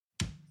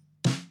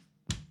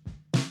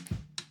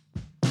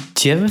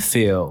Do you ever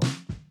feel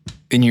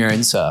in your own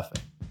surfing,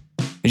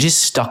 you're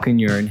just stuck in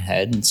your own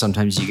head, and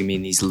sometimes you can be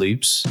in these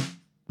loops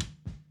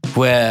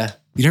where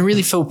you don't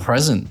really feel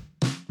present,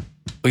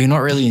 or you're not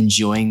really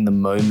enjoying the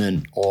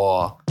moment,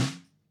 or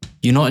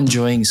you're not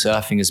enjoying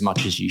surfing as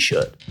much as you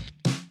should?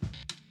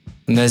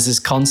 And there's this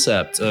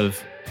concept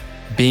of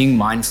being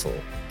mindful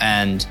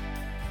and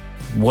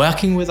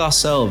working with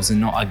ourselves and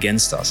not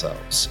against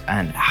ourselves.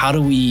 And how do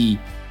we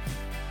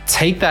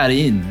take that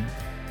in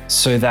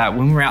so that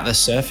when we're out there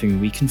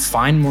surfing, we can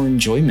find more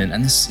enjoyment?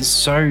 And this is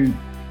so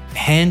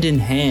hand in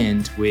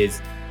hand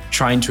with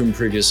trying to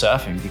improve your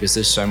surfing, because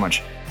there's so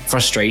much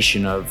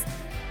frustration of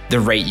the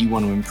rate you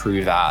want to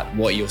improve at,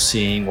 what you're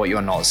seeing, what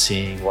you're not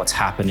seeing, what's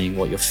happening,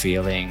 what you're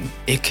feeling.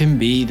 It can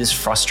be this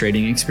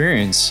frustrating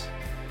experience.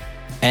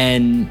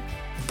 And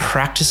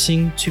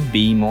practicing to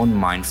be more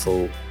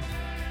mindful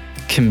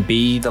can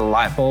be the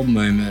light bulb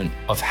moment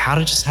of how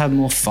to just have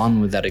more fun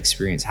with that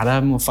experience, how to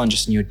have more fun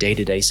just in your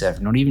day-to-day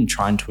surf, not even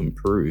trying to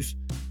improve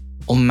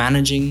or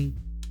managing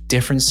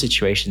different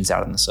situations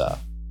out in the surf.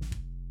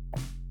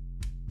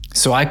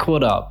 So I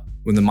caught up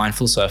with the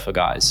Mindful Surfer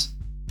guys.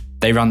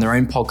 They run their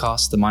own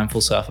podcast, the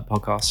Mindful Surfer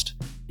podcast.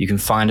 You can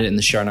find it in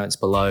the show notes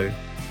below.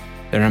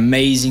 They're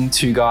amazing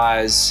two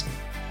guys.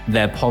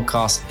 Their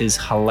podcast is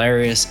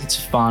hilarious. It's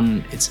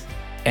fun. It's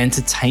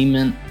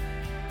entertainment,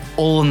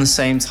 all in the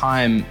same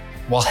time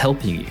while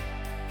helping you.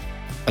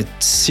 I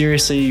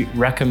seriously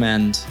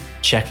recommend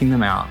checking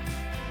them out.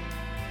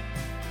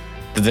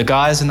 The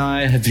guys and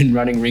I have been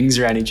running rings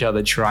around each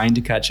other trying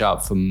to catch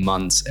up for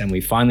months, and we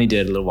finally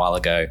did a little while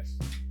ago.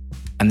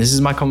 And this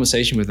is my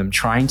conversation with them,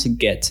 trying to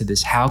get to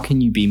this: how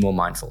can you be more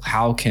mindful?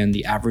 How can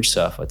the average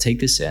surfer take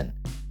this in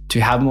to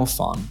have more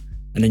fun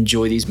and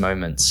enjoy these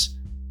moments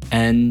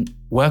and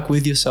work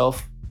with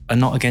yourself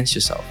and not against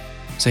yourself?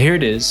 So here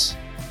it is,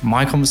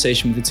 my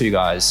conversation with the two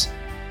guys.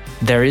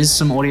 There is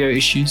some audio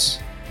issues.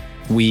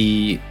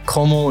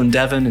 Cornwall and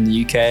Devon in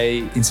the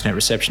UK, internet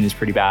reception is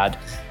pretty bad.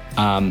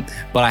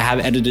 But I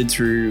have edited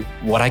through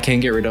what I can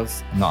get rid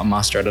of. I'm not a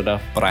master editor,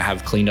 but I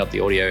have cleaned up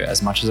the audio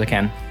as much as I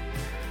can.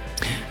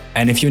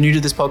 And if you're new to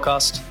this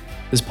podcast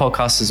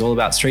is all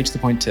about straight to the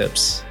point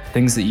tips,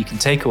 things that you can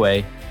take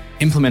away,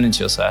 implement into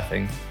your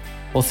surfing,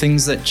 or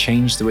things that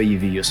change the way you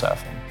view your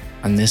surfing.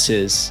 And this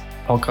is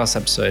a podcast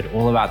episode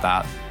all about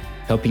that,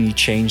 helping you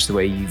change the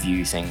way you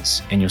view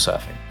things in your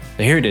surfing.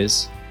 So here it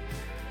is.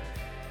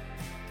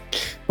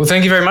 Well,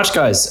 thank you very much,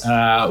 guys.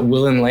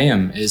 Will and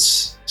Liam,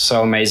 it's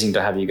so amazing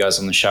to have you guys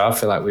on the show. I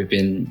feel like we've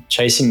been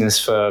chasing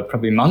this for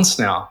probably months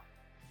now.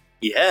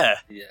 Yeah.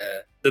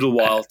 Little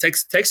while.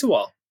 Takes a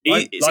while.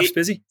 Life's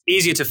busy.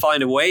 Easier to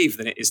find a wave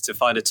than it is to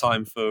find a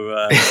time for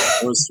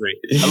us three.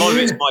 A lot of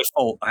it's my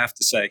fault, I have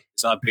to say,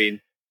 because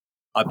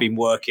I've been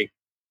working.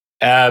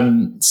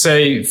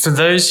 So for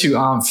those who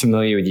aren't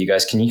familiar with you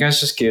guys, can you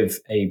guys just give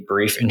a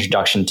brief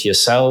introduction to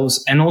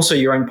yourselves and also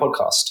your own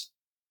podcast?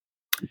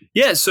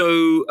 Yeah,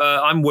 so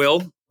I'm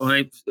Will.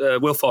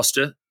 Will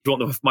Foster. If you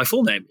want my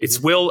full name, it's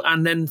Will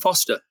and then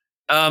Foster.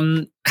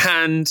 And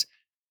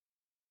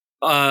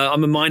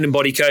I'm a mind and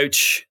body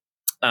coach.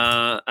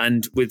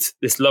 And with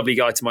this lovely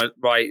guy to my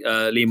right,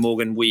 Liam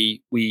Morgan,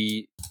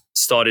 we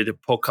started a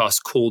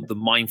podcast called The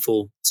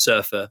Mindful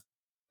Surfer.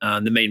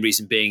 And the main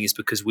reason being is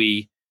because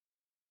we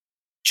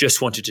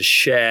just wanted to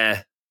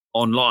share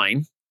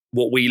online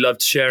what we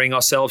loved sharing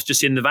ourselves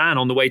just in the van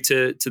on the way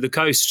to the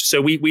coast.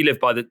 So we live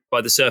by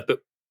the surf, but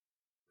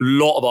a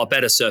lot of our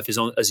better surf is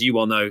on, as you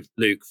well know,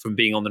 Luke, from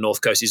being on the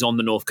North Coast, is on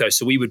the North Coast.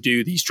 So we would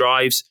do these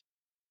drives,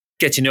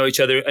 get to know each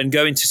other and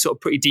go into sort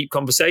of pretty deep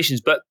conversations.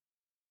 But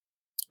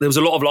there was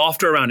a lot of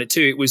laughter around it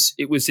too.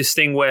 It was this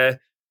thing where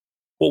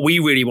what we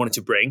really wanted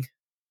to bring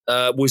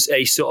was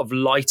a sort of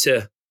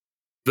lighter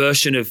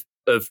version of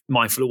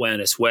mindful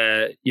awareness,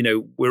 where, you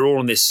know, we're all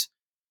on this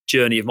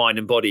journey of mind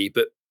and body,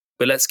 but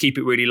let's keep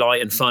it really light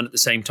and fun at the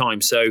same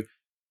time. So,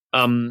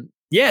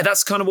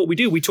 that's kind of what we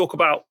do. We talk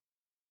about,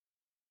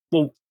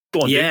 well,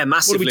 go on. Yeah, dude.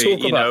 massively. What do we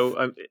talk about?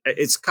 Know,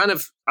 it's kind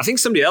of, I think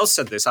somebody else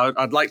said this.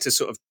 I'd like to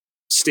sort of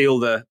steal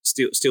the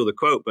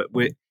quote, but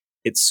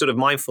it's sort of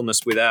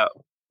mindfulness without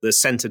the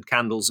scented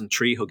candles and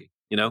tree hugging.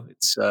 You know,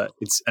 it's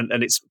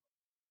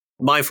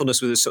mindfulness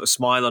with a sort of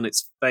smile on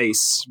its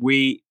face.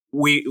 We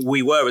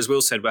were, as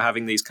Will said, we're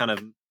having these kind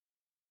of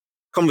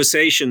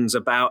conversations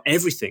about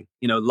everything,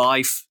 you know,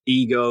 life,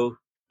 ego,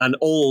 and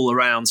all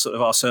around sort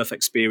of our surf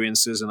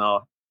experiences and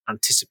our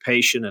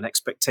anticipation and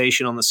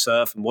expectation on the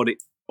surf and what it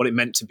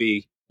meant to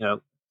be, you know,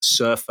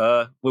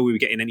 surfer, were we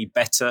getting any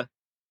better?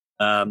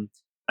 And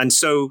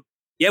so,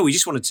 yeah, we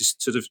just wanted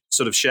to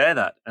sort of share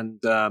that.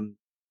 And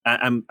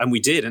we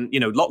did. And,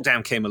 you know,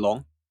 lockdown came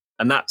along,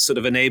 and that sort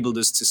of enabled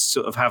us to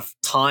sort of have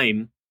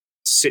time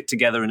to sit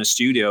together in a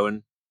studio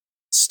and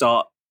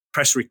start,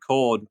 press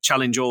record,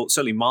 challenge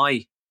certainly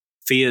my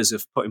fears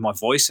of putting my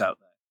voice out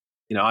there.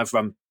 You know, I've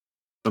run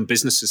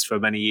businesses for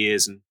many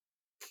years, and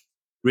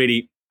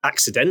really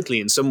accidentally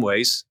in some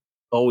ways,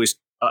 I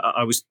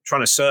was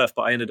trying to surf,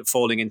 but I ended up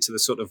falling into the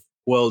sort of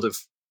world of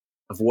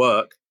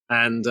work.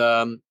 And,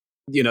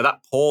 you know,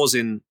 that pause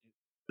in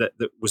that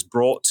was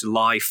brought to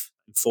life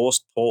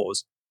enforced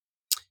pause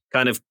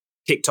kind of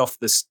kicked off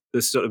the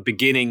sort of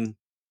beginning,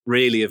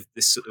 really, of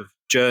this sort of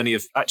journey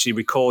of actually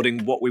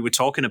recording what we were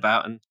talking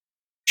about and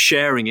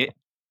sharing it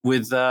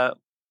with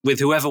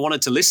whoever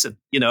wanted to listen.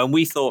 And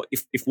we thought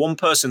if one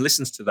person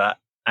listens to that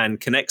and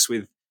connects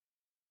with,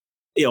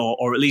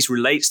 or at least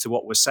relates to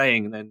what we're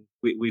saying, then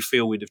we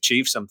feel we'd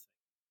achieved something.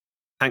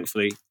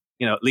 Thankfully,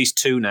 at least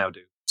 2 now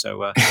do.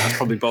 So that's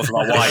probably both of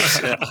our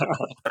wives.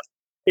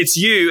 It's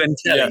you and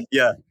Kelly.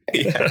 Yeah.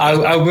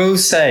 I will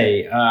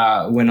say,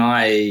 when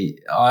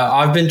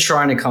I've been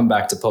trying to come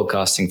back to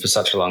podcasting for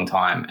such a long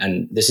time,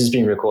 and this has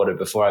been recorded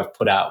before I've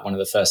put out one of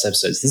the first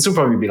episodes. This will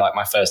probably be like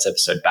my first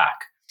episode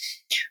back.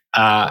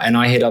 And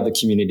I hit up the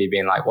community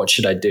being like, what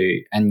should I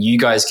do? And you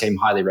guys came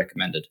highly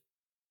recommended.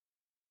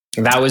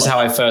 That was how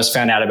I first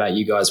found out about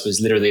you guys, was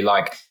literally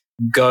like,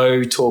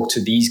 go talk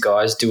to these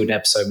guys, do an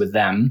episode with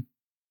them.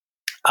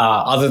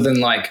 Other than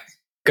like,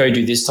 go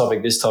do this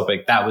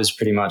topic, that was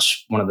pretty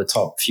much one of the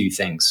top few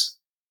things.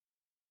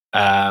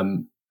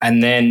 And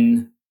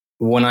then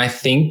when I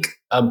think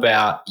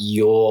about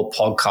your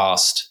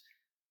podcast,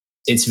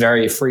 it's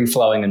very free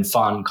flowing and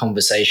fun,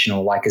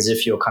 conversational, like as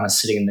if you're kind of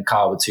sitting in the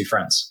car with 2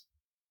 friends.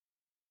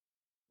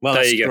 Well,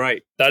 there that's you go.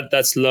 great.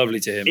 That's lovely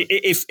to hear.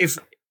 If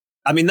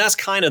I mean, that's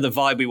kind of the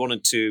vibe we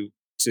wanted to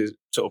sort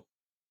of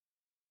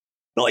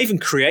not even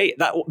create.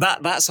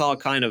 That's our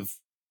kind of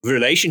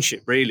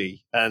relationship,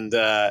 really. And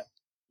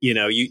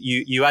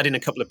you add in a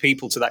couple of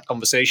people to that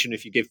conversation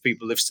if you give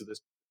people lifts to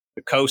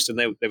the coast, and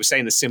they were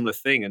saying a similar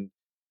thing. And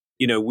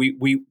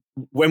we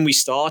when we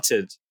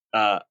started,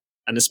 and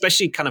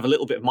especially kind of a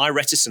little bit of my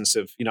reticence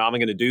of am I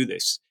going to do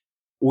this?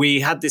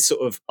 We had this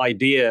sort of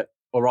idea,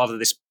 or rather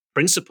this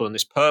principle and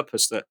this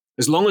purpose, that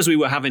as long as we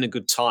were having a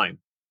good time,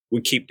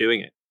 we'd keep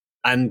doing it.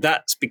 And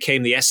that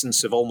became the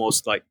essence of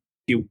almost like,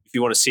 if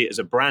you want to see it as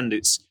a brand,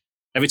 it's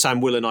every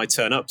time Will and I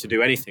turn up to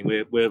do anything,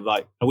 we're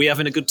like, are we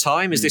having a good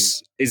time? Is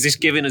this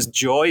giving us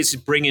joy? Is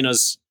it bringing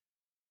us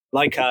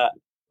like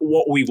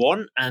what we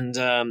want? And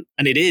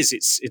it is.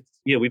 It's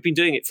we've been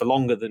doing it for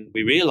longer than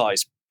we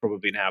realize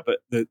probably now, but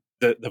the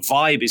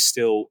vibe is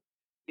still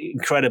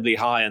incredibly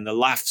high, and the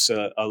laughs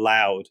are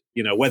loud.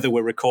 Whether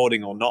we're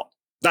recording or not.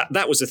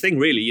 That was the thing,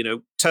 really.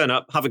 Turn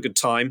up, have a good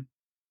time,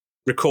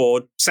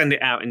 record, send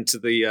it out into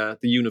the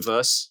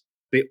universe,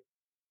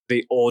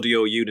 the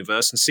audio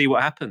universe, and see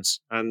what happens.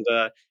 And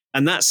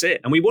that's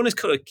it. And we want to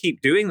kind of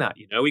keep doing that.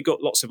 We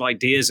got lots of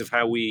ideas of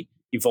how we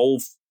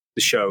evolve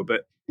the show,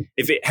 but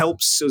if it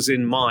helps us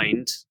in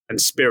mind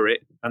and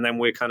spirit, and then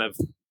we're kind of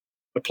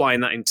applying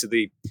that into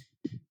the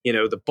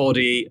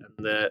body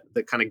and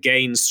the kind of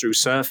gains through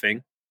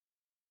surfing,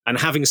 and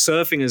having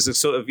surfing as a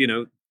sort of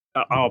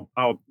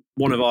our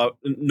one of our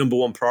number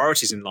one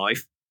priorities in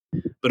life,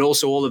 but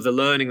also all of the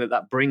learning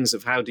that brings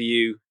of how do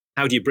you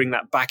bring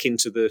that back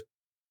into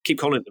keep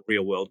calling it the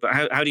real world, but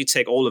how do you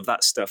take all of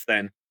that stuff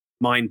then,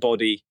 mind,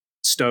 body,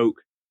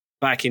 stoke,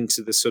 back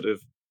into the sort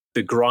of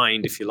the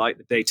grind, if you like,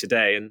 the day to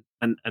day,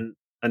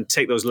 and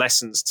take those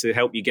lessons to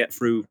help you get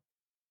through,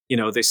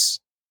 this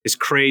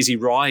crazy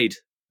ride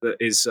that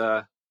is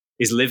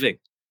living.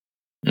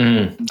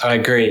 I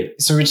agree.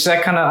 So Rich,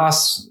 that kind of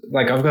asks,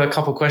 like, I've got a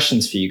couple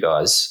questions for you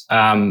guys.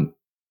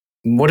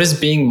 What does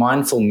being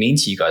mindful mean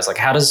to you guys? Like,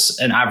 how does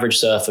an average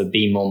surfer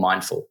be more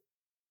mindful?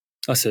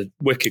 That's a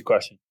wicked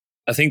question.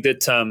 I think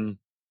that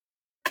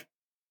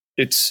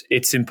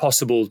it's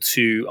impossible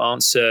to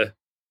answer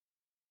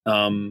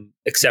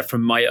except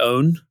from my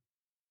own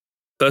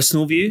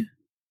personal view,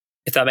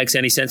 if that makes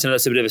any sense. And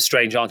that's a bit of a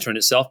strange answer in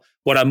itself.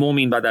 What I more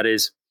mean by that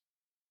is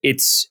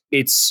it's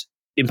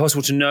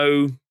impossible to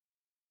know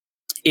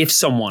if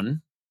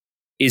someone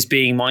is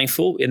being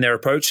mindful in their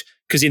approach,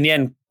 because in the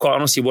end, quite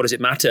honestly, what does it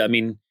matter? I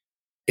mean,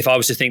 if I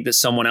was to think that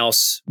someone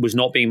else was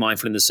not being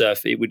mindful in the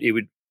surf, it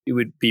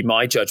would be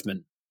my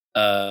judgment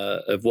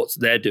of what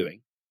they're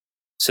doing.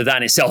 So that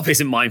in itself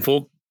isn't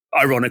mindful,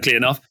 ironically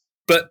enough.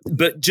 But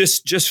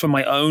just from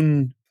my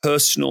own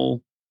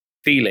personal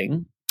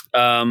feeling,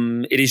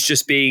 it is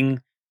just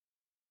being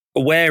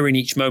aware in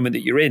each moment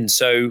that you're in.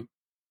 So,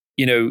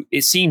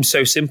 it seems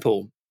so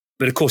simple,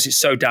 but of course it's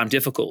so damn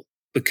difficult,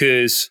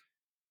 because,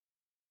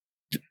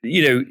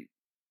 you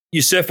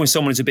surf when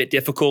someone is a bit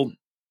difficult,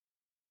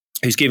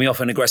 who's giving off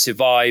an aggressive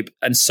vibe,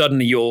 and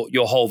suddenly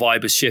your whole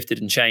vibe has shifted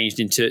and changed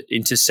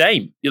into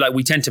same. You're like,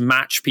 we tend to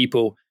match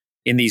people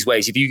in these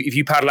ways. If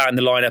you paddle out in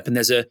the lineup and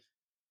there's a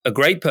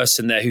great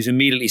person there who's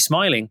immediately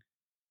smiling,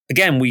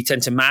 again, we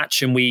tend to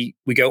match, and we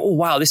go, oh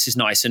wow, this is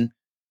nice. And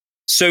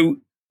so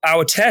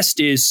our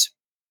test is,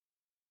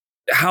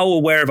 how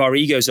aware of our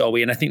egos are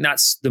we? And I think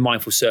that's the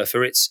mindful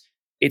surfer.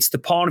 It's the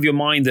part of your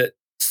mind that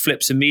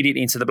flips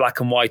immediately into the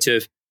black and white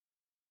of,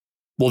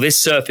 well,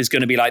 this surf is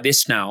going to be like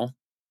this now,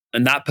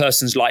 and that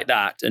person's like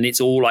that, and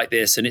it's all like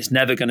this, and it's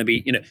never going to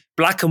be,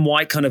 black and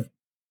white kind of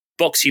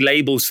boxy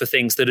labels for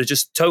things that are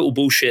just total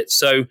bullshit.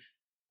 So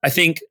I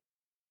think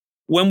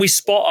when we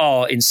spot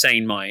our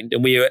insane mind,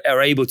 and we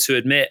are able to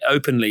admit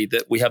openly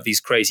that we have these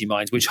crazy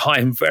minds, which I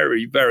am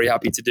very, very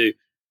happy to do,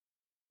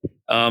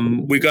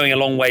 we're going a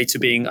long way to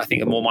being, I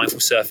think, a more mindful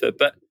surfer.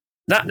 But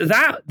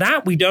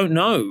That we don't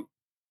know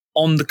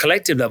on the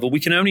collective level. We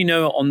can only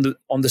know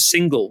on the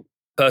single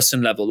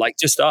person level, like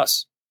just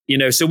us,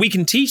 so we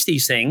can teach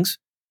these things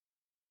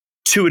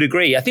to a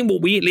degree. I think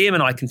what Liam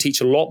and I can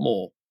teach a lot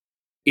more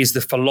is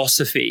the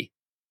philosophy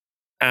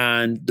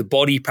and the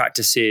body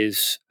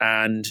practices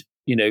and,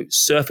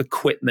 surf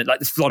equipment, like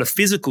there's a lot of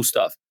physical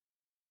stuff.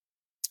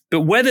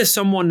 But whether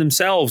someone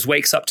themselves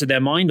wakes up to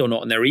their mind or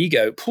not and their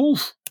ego,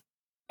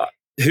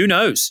 who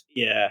knows?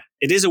 Yeah,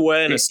 it is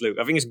awareness, Luke.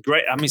 I think it's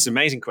great. I mean, it's an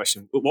amazing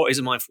question. But what is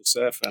a mindful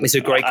surfer? It's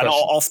a great question. And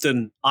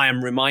often I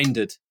am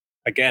reminded,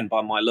 again,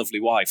 by my lovely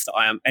wife that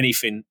I am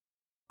anything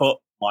but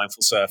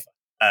mindful surfer.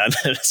 And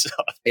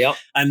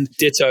and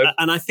ditto.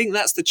 And I think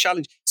that's the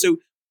challenge. So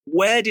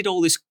where did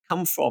all this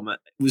come from? It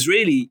was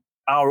really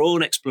our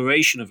own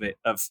exploration of it,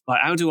 of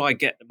like, how do I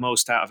get the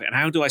most out of it? And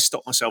how do I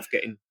stop myself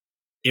getting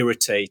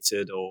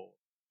irritated or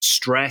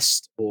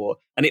stressed?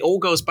 And it all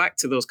goes back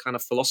to those kind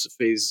of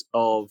philosophies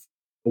of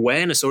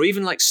awareness, or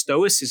even like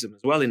stoicism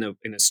as well, in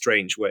a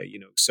strange way,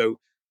 So,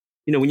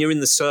 when you're in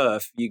the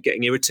surf, you're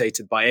getting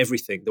irritated by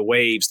everything, the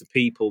waves, the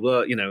people,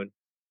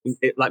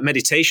 like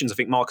meditations. I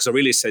think Marcus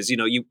Aurelius says,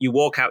 you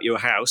walk out your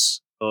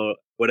house or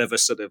whatever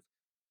sort of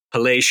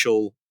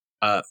palatial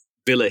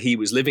villa he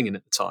was living in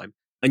at the time,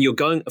 and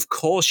of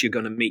course, you're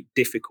going to meet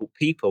difficult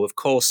people. Of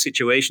course,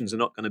 situations are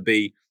not going to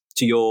be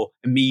to your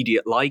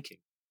immediate liking.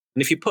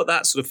 And if you put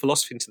that sort of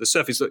philosophy into the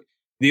surf, it's like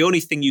the only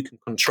thing you can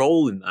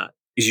control in that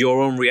is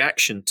your own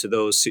reaction to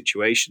those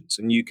situations.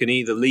 And you can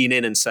either lean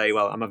in and say,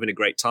 well, I'm having a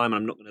great time and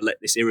I'm not going to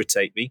let this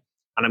irritate me.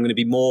 And I'm going to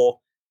be more,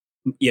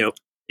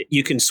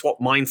 you can swap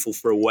mindful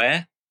for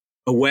aware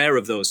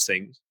of those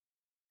things.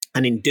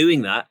 And in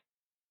doing that,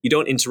 you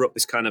don't interrupt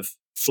this kind of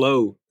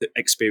flow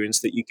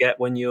experience that you get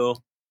when you're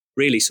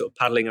really sort of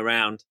paddling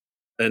around.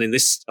 And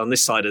on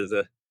this side of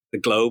the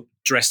globe,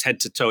 dressed head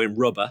to toe in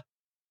rubber,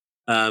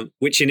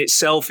 which in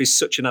itself is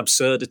such an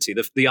absurdity.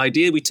 The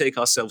idea we take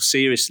ourselves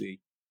seriously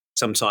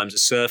sometimes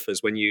as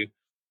surfers, when you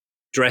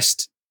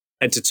dressed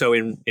head to toe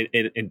in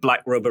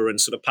black rubber and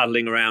sort of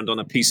paddling around on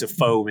a piece of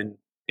foam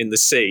in the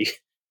sea,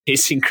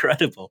 is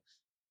incredible.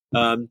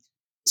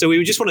 So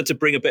we just wanted to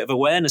bring a bit of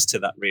awareness to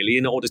that, really,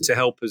 in order to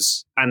help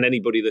us and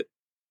anybody that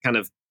kind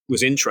of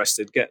was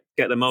interested get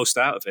the most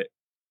out of it.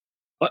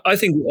 I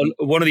think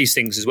one of these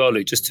things as well,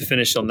 Luke, just to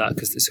finish on that,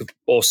 because it's an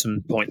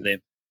awesome point,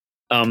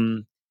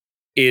 Liam,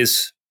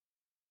 is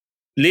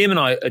Liam and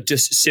I are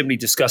just simply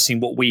discussing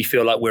what we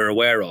feel like we're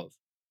aware of.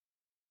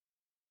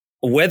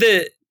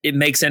 Whether it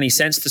makes any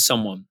sense to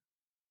someone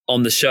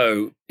on the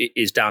show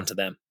is down to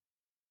them.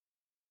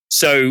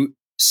 So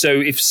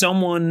if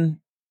someone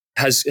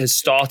has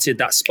started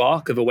that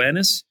spark of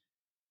awareness,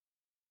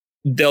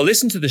 they'll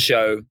listen to the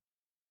show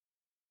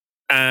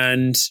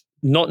and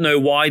not know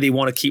why they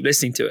want to keep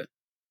listening to it.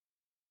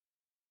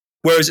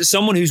 Whereas it's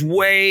someone who's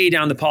way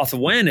down the path of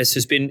awareness,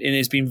 has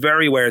been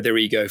very aware of their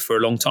ego for a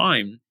long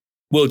time,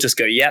 will just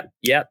go, yep,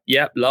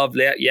 love,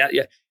 yeah.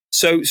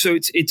 So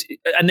it's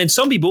and then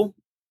some people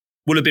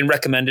will have been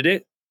recommended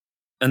it,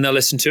 and they'll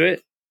listen to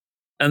it,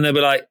 and they'll be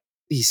like,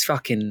 these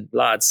fucking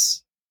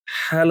lads,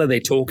 hell are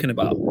they talking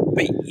about?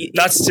 But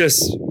that's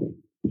just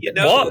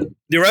what?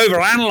 They're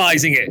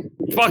overanalyzing it.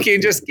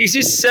 Fucking it's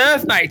just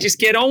surf, mate. Just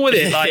get on with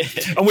it. Like,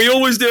 and we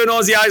always do an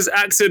Aussie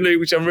accent,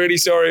 Luke, which I'm really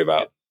sorry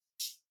about.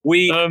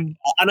 And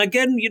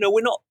again, of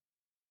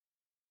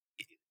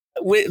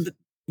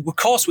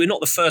course, we're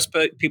not the first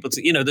people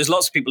to, there's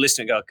lots of people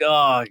listening and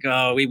go,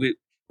 God, we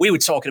were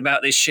talking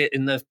about this shit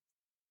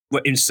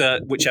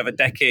insert whichever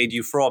decade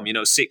you're from,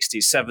 60s,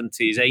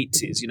 70s,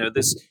 80s,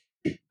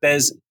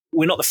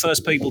 we're not the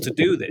first people to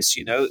do this,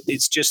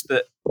 it's just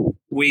that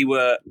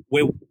we're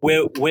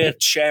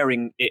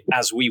sharing it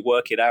as we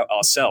work it out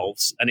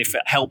ourselves. And if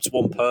it helps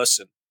one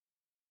person,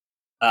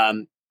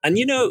 and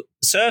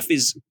surf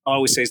is, I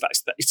always say,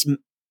 it's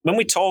when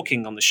we're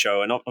talking on the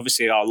show, and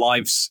obviously our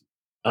lives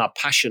and our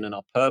passion and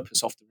our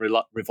purpose often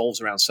revolves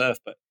around surf,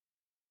 but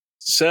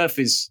surf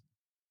is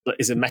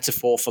a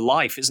metaphor for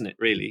life, isn't it?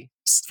 Really,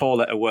 it's a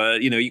four-letter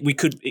word.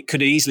 It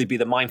could easily be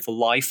the mindful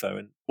lifer.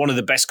 And one of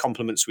the best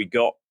compliments we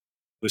got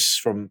was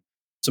from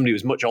somebody who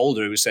was much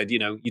older, who said, you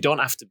don't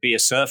have to be a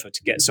surfer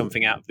to get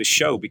something out of this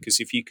show, because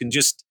if you can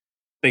just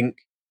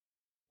think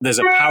there's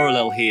a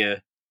parallel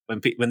here.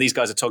 When these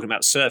guys are talking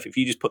about surf, if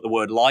you just put the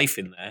word life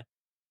in there,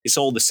 it's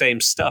all the same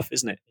stuff,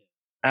 isn't it?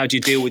 How do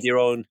you deal with your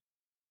own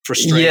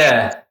frustration?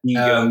 Yeah.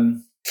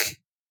 You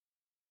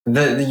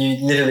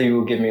literally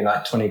will give me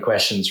like 20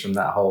 questions from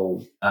that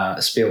whole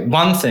spiel.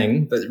 One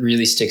thing that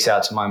really sticks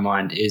out to my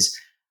mind is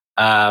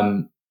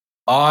I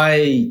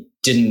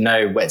didn't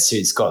know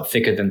wetsuits got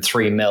thicker than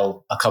 3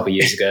 mil a couple of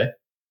years ago.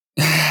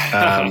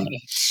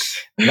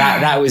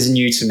 That was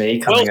new to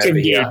me. Welcome,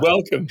 dude.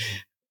 Welcome.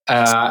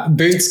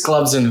 Boots,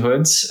 gloves, and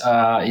hoods.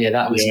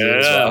 That was new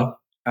as well.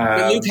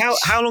 But Luke,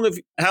 how long have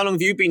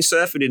you been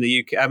surfing in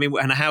the UK? I mean,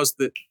 and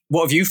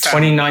what have you found?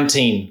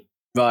 2019.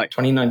 Right.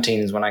 2019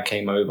 is when I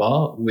came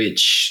over,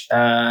 which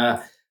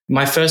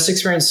my first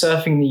experience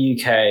surfing in the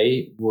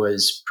UK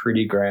was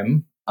pretty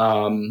grim.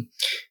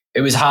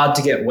 It was hard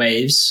to get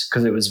waves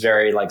because it was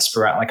very like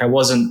sporadic. Like I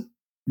wasn't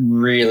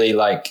really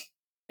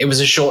it was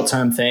a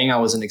short-term thing. I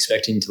wasn't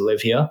expecting to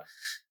live here.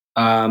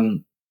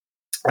 And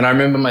I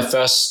remember my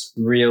first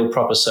real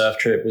proper surf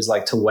trip was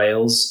to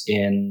Wales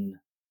in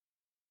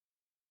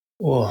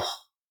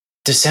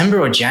December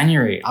or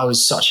January. I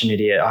was such an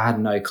idiot. I had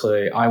no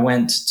clue. I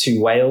went to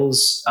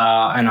Wales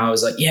and I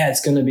was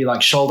it's going to be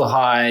shoulder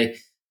high,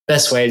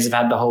 best waves I've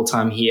had the whole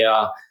time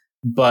here,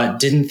 but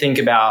didn't think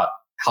about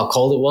how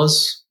cold it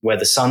was, where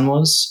the sun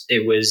was.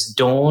 It was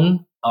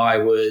dawn. I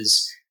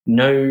was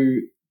no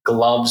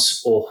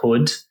gloves or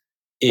hood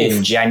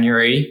in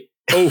January.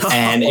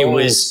 And it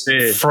was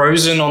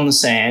frozen on the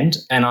sand.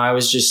 And I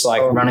was just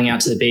running out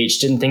to the beach,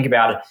 didn't think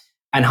about it.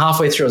 And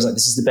halfway through, I was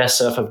this is the best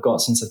surf I've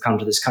got since I've come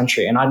to this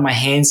country. And I had my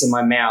hands in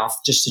my mouth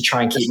just to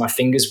try and keep my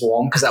fingers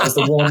warm because that was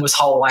the warmest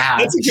hole I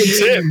had. That's a good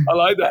tip. I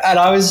like that. And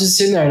I was just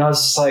sitting there and I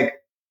was just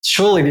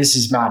surely this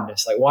is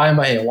madness. Why am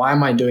I here? Why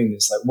am I doing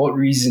this? What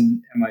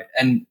reason am I?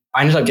 And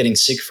I ended up getting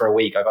sick for a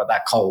week. I got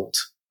that cold.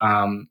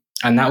 And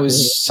that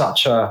was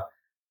such a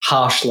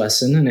harsh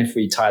lesson. And if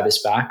we tie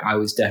this back, I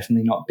was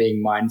definitely not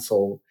being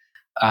mindful.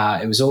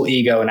 It was all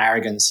ego and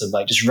arrogance of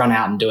just run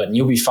out and do it and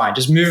you'll be fine.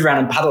 Just move around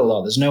and paddle a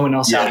lot. There's no one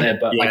else out there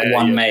but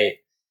one mate.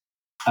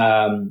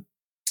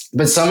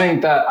 But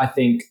something that I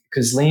think,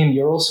 because Liam,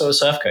 you're also a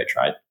surf coach,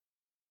 right?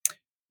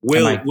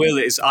 Will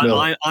is,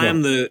 I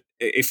am the,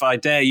 if I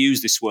dare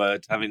use this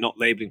word, having not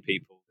labeling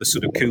people, the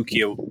sort of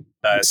kooky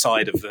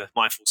side of the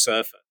mindful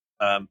surfer.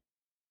 I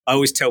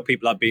always tell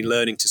people I've been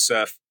learning to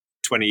surf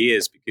 20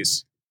 years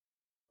because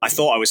I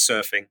thought I was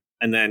surfing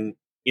and then,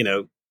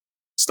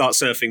 start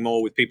surfing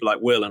more with people like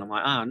Will. And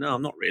I'm no,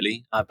 I'm not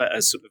really. I better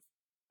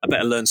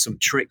learn some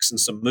tricks and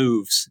some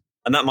moves.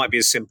 And that might be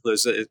as simple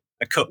as a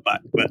cutback.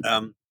 But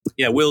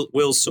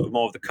Will's sort of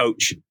more of the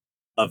coach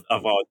of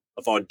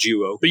our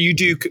duo. But you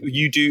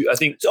do. I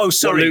think. Oh,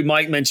 sorry. Luke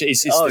Mike mentioned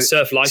is the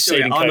surf life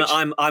saving coach.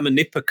 I'm a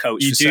nipper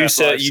coach. You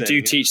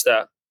do teach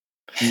that.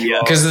 Yeah.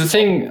 Because the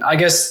thing, I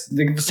guess,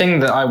 the thing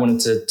that I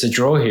wanted to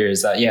draw here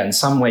is that in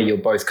some way you're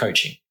both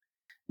coaching.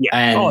 Yeah.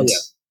 And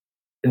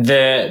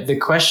the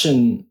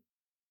question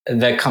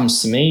that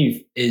comes to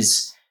me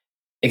is,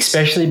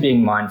 especially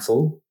being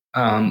mindful.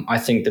 I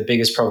think the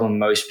biggest problem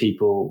most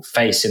people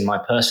face, in my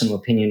personal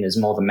opinion, is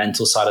more the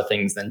mental side of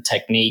things than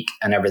technique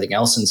and everything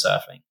else in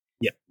surfing.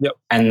 Yeah. Yep.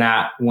 And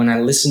that when I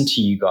listen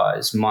to you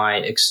guys, my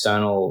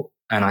external,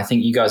 and I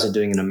think you guys are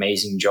doing an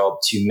amazing job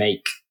to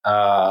make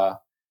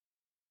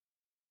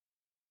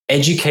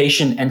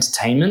education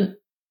entertainment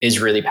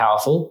is really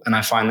powerful. And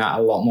I find that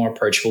a lot more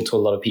approachable to a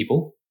lot of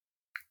people.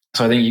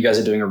 So I think you guys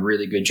are doing a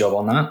really good job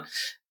on that.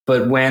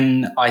 But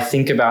when I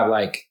think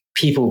about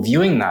people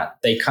viewing that,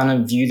 they kind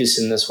of view this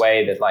in this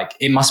way that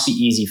it must be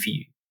easy for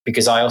you,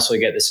 because I also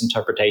get this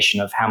interpretation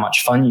of how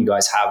much fun you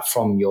guys have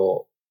from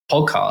your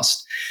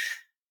podcast.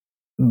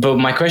 But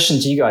my question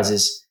to you guys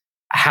is,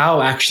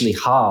 how actually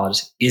hard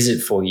is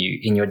it for you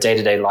in your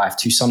day-to-day life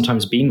to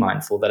sometimes be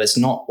mindful that it's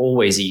not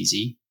always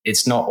easy?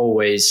 It's not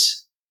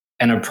always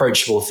an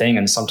approachable thing.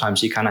 And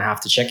sometimes you kind of have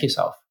to check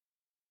yourself.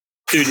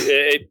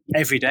 Dude,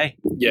 every day.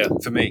 Yeah.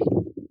 For me.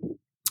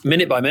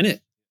 Minute by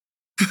minute.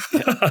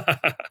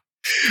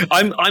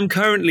 I'm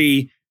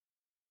currently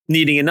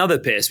needing another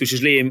piss, which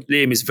is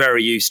Liam is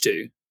very used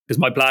to, because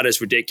my bladder is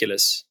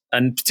ridiculous.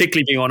 And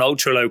particularly being on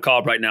ultra low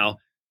carb right now,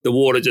 the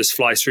water just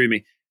flies through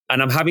me.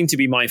 And I'm having to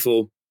be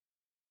mindful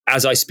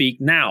as I speak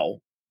now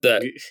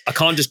that I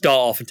can't just dart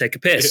off and take a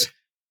piss.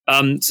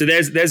 So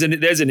there's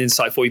an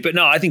insight for you. But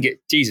no, I think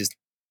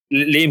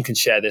Liam can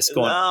share this.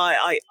 Go on.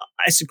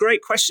 It's a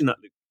great question, that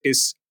Luke,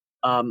 is,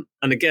 and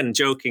again,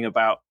 joking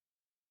about,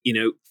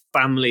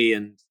 family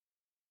and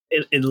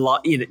in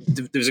life,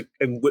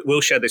 we'll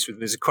share this with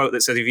me. There's a quote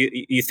that says,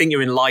 if you think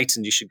you're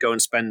enlightened, you should go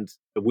and spend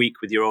a week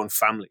with your own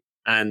family.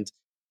 And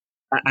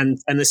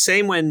the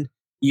same when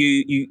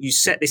you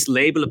set this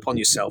label upon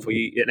yourself, or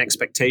an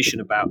expectation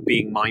about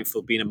being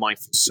mindful, being a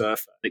mindful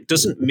surfer. It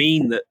doesn't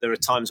mean that there are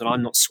times when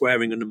I'm not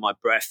swearing under my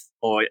breath,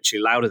 or actually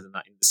louder than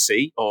that in the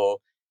sea, or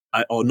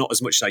not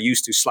as much as I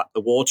used to slap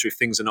the water if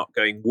things are not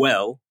going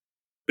well.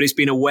 But it's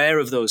being aware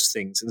of those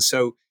things. And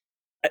so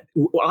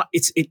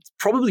it's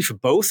probably for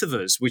both of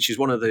us, which is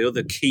one of the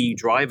other key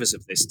drivers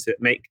of this, to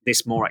make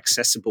this more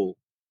accessible,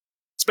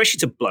 especially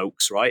to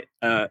blokes, right?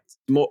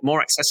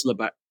 More accessible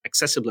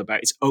about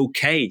it's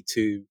okay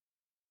to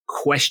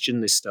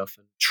question this stuff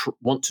and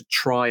want to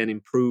try and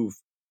improve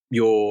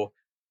your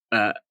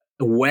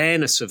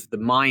awareness of the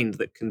mind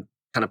that can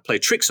kind of play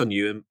tricks on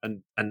you,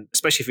 and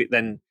especially if it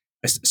then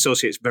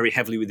associates very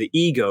heavily with the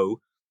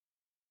ego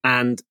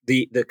and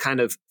the kind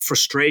of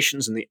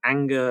frustrations and the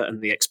anger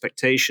and the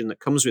expectation that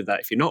comes with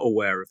that. If you're not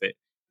aware of it,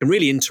 can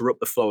really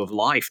interrupt the flow of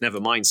life, never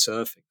mind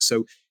surfing.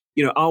 So,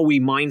 are we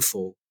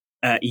mindful?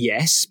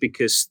 Yes,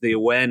 because the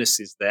awareness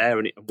is there,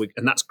 and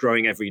that's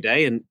growing every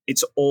day, and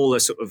it's all a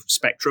sort of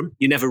spectrum.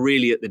 You're never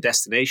really at the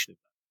destination of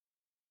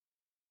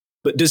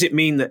that. But does it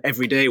mean that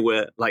every day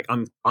we're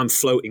I'm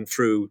floating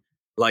through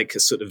like a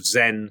sort of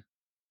Zen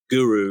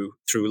guru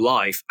through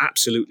life?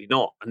 Absolutely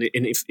not. And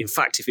if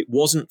it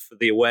wasn't for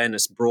the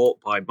awareness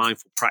brought by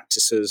mindful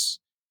practices,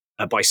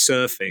 by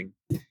surfing,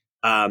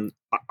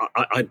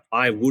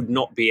 I would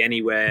not be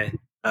anywhere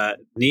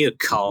near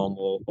calm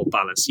or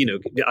balanced. You know,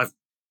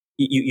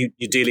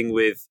 you're dealing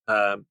with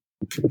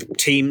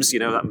teams. You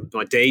know,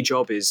 my day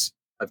job is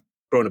I've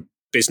grown a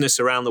business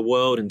around the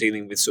world and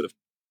dealing with sort of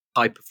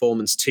high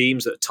performance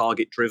teams that are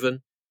target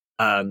driven.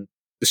 The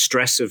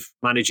stress of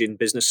managing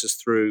businesses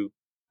through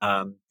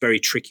very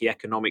tricky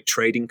economic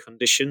trading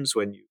conditions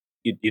when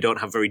you don't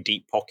have very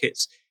deep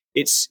pockets.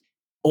 It's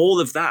all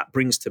of that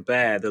brings to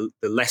bear the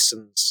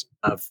lessons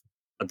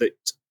that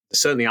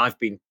certainly I've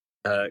been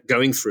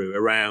going through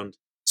around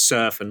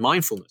surf and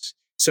mindfulness.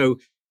 So,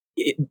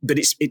 but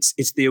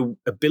it's the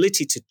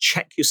ability to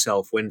check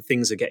yourself when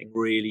things are getting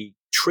really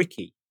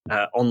tricky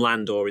on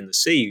land or in the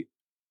sea,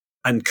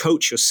 and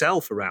coach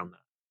yourself around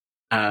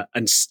that,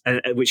 and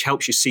which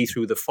helps you see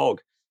through the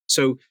fog.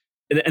 So,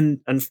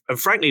 and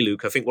frankly,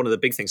 Luke, I think one of the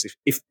big things,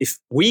 if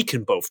we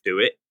can both do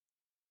it,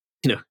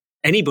 you know,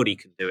 anybody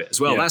can do it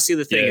as well. Yeah. That's the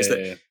other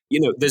thing you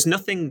know, there's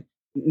nothing,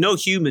 no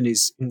human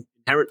is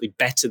inherently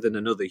better than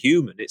another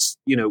human. It's,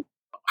 you know,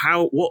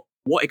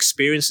 what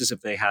experiences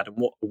have they had and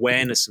what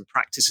awareness and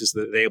practices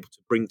that they're able to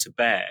bring to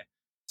bear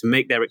to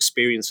make their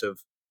experience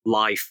of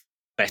life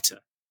better.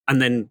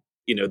 And then,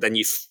 you know, then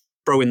you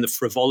throw in the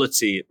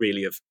frivolity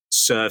really of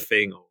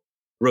surfing or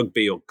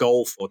rugby or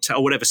golf or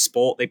whatever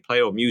sport they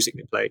play or music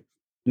they play.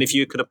 And if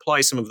you could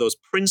apply some of those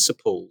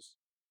principles,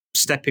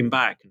 stepping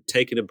back and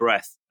taking a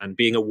breath and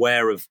being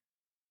aware of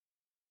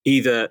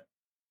either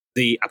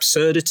the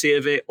absurdity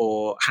of it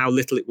or how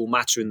little it will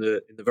matter in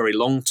the very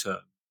long term,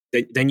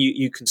 then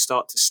you can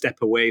start to step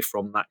away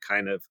from that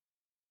kind of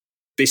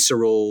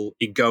visceral,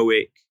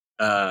 egoic,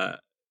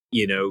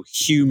 you know,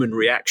 human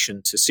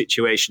reaction to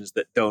situations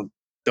that don't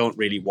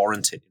really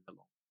warrant it in the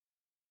long,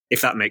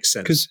 if that makes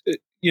sense. Because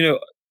you know,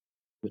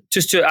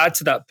 just to add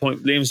to that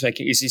point Liam's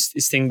making is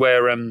this thing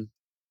where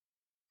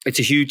it's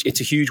a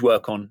huge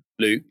work on,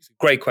 Luke. It's a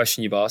great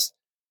question you've asked,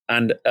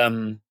 and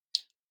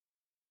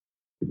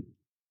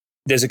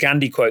there's a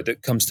Gandhi quote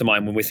that comes to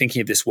mind when we're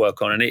thinking of this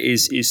work on, and it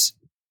is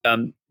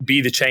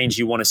be the change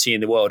you want to see in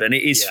the world. And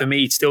it is for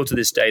me still to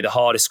this day the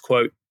hardest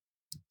quote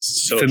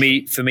for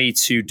me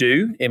to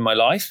do in my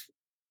life,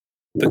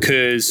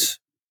 because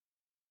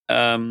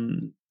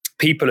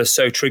people are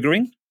so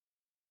triggering,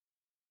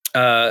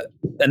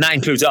 and that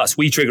includes us.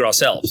 We trigger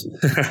ourselves,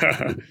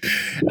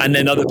 and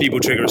then other people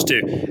trigger us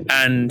too.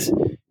 And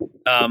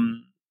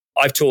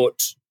I've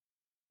taught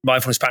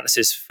mindfulness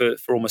practices for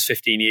almost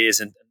 15 years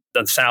and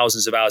done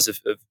thousands of hours of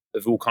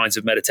all kinds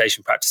of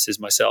meditation practices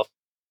myself.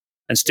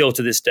 And still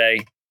to this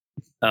day,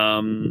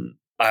 I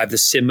have the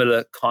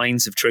similar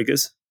kinds of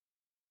triggers.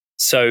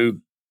 So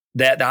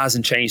that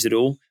hasn't changed at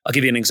all. I'll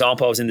give you an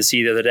example. I was in the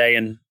sea the other day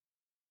and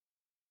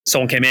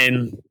someone came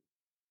in,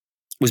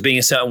 was being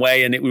a certain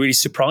way, and it really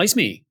surprised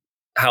me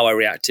how I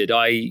reacted.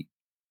 I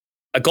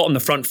got on the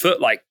front foot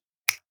like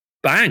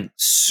bang,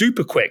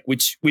 super quick,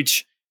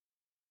 which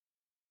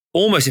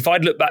almost, if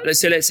I'd looked back, let's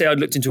say I'd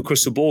looked into a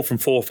crystal ball from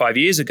 4 or 5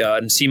 years ago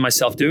and seen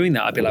myself doing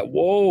that, I'd be like,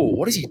 whoa,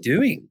 what is he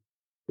doing?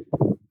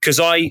 Because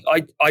I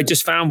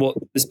just found what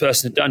this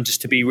person had done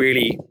just to be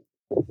really,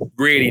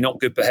 really not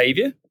good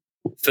behavior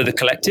for the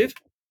collective.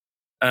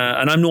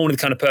 And I'm normally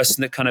the kind of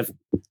person that kind of,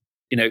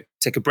 you know,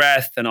 take a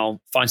breath and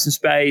I'll find some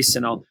space.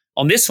 And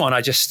on this one,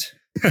 I just,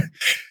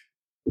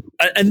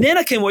 and then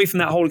I came away from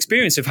that whole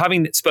experience of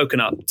having spoken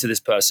up to this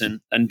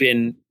person and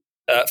been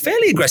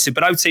fairly aggressive,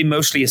 but I would say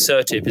mostly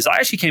assertive, is I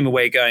actually came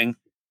away going,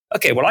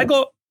 okay, well, I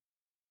got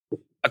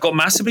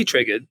massively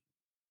triggered.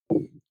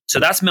 So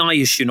that's my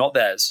issue, not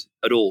theirs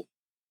at all.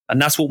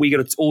 And that's what we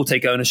got to all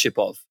take ownership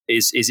of,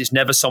 is it's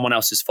never someone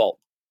else's fault.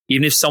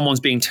 Even if someone's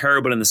being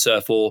terrible in the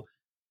surf, or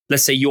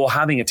let's say you're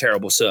having a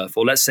terrible surf,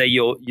 or let's say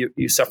you're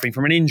suffering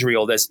from an injury,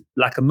 or there's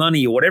lack of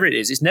money, or whatever it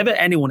is, it's never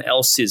anyone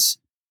else's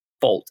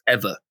fault,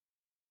 ever.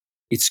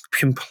 It's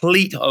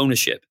complete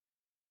ownership.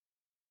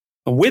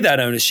 And with that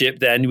ownership,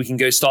 then we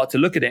can start to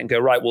look at it and go,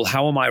 right, well,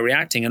 how am I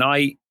reacting? And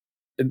I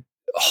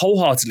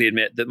wholeheartedly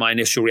admit that my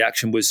initial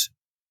reaction was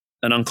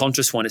an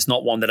unconscious one. It's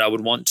not one that I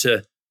would want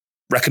to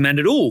recommend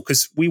at all,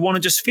 because we want to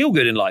just feel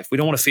good in life. We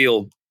don't want to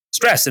feel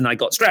stressed, and I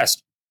got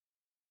stressed.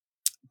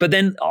 But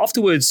then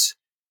afterwards,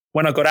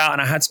 when I got out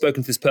and I had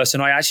spoken to this person,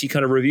 I actually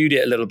kind of reviewed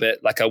it a little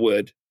bit like I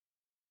would.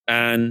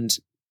 And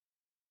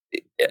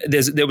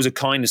there was a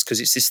kindness, because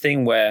it's this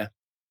thing where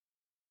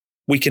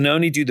we can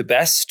only do the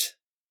best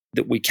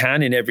that we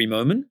can in every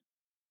moment.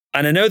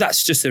 And I know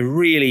that's just a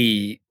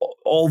really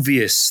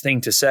obvious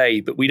thing to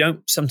say, but we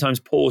don't sometimes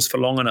pause for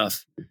long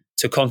enough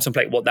to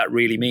contemplate what that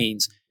really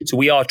means. So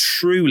we are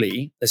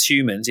truly, as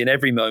humans, in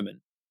every moment.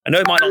 I know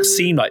it might not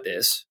seem like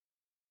this,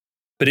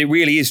 but it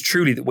really is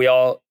truly that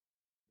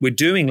we're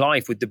doing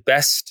life with the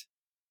best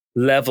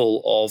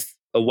level of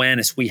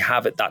awareness we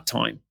have at that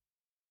time.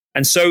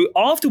 And so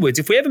afterwards,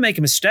 if we ever make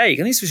a mistake,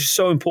 and this was just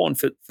so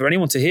important for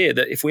anyone to hear,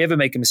 that if we ever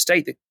make a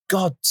mistake, that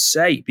God's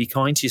sake, be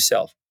kind to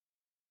yourself.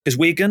 Because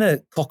we're going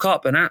to cock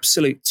up an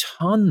absolute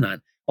ton,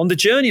 man. On the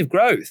journey of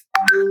growth,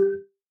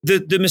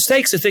 the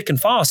mistakes are thick and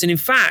fast. And in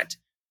fact,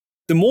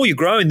 the more you're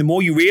growing, the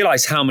more you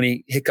realize how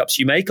many hiccups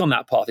you make on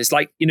that path. It's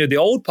like, the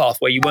old path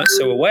where you weren't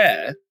so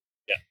aware.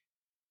 Yeah.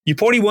 You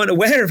probably weren't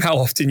aware of how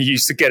often you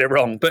used to get it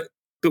wrong. But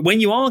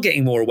when you are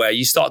getting more aware,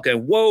 you start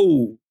going,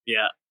 whoa.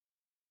 Yeah.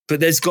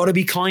 But there's got to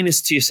be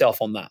kindness to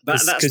yourself on that.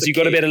 Because you've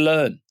got to be able to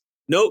learn.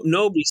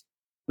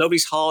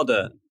 Nobody's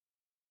harder.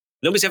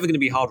 Nobody's ever going to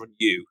be harder on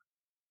you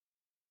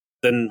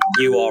than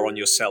you are on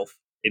yourself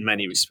in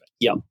many respects.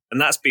 Yeah. And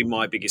that's been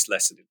my biggest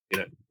lesson.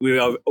 We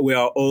are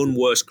our own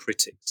worst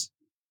critics.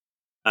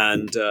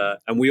 And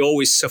we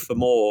always suffer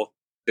more,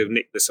 to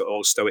nick the sort of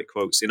old Stoic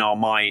quotes, in our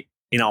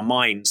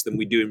minds than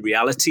we do in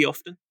reality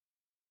often.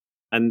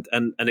 And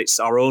it's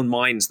our own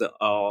minds that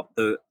are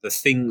the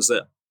things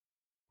that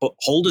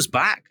hold us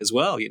back as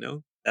well,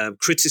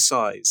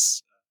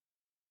 criticize,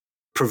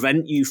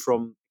 prevent you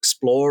from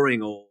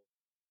exploring or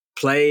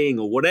playing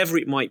or whatever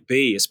it might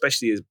be,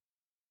 especially as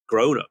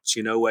grown-ups,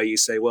 where you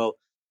say, well,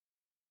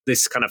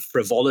 this kind of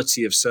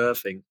frivolity of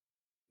surfing,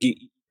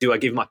 do I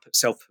give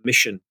myself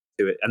permission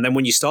to it? And then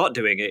when you start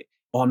doing it,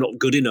 I'm not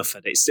good enough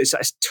at it.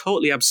 It's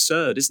totally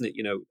absurd, isn't it?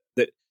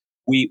 That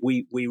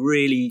we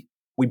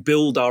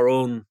build our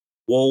own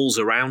walls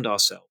around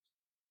ourselves.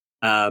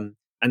 And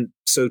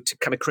so to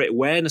kind of create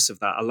awareness of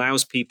that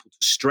allows people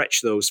to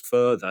stretch those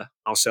further,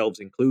 ourselves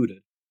included.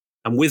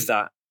 And with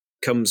that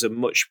comes a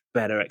much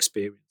better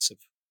experience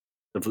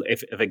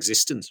of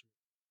existence.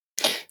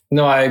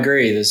 No, I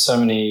agree. There's so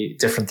many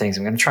different things.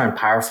 I'm going to try and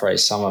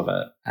paraphrase some of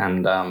it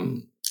and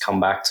come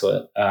back to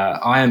it.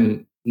 I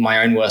am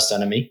my own worst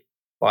enemy.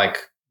 Like,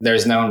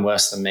 there's no one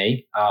worse than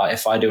me.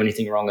 If I do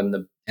anything wrong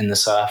in the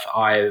surf,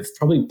 I've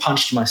probably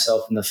punched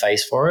myself in the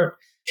face for it.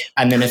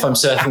 And then if I'm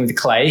surfing with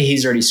Clay,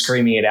 he's already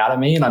screaming it out at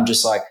me, and I'm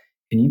just like,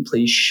 can you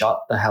please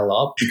shut the hell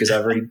up? Because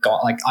I've already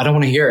got, I don't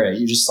want to hear it.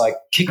 You just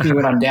kick me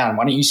when I'm down.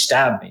 Why don't you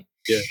stab me?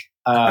 Yeah.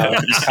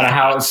 It's kind of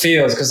how it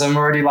feels, because I'm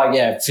already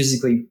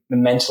physically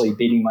and mentally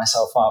beating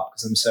myself up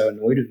because I'm so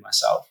annoyed with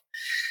myself.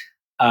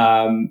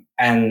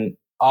 And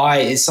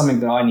it's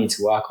something that I need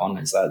to work on,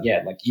 is that,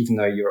 even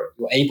though you're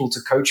able to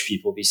coach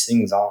people, these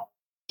things aren't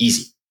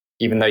easy.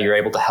 Even though you're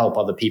able to help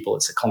other people,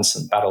 it's a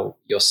constant battle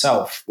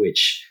yourself,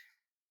 which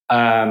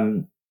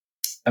I'm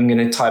going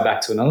to tie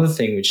back to another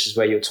thing, which is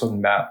where you're talking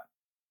about,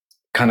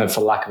 kind of,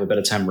 for lack of a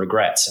better term,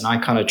 regrets. And I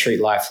kind of treat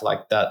life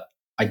like that.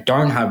 I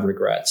don't have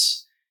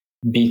regrets,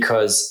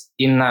 because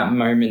in that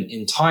moment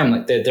in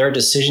time, there are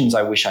decisions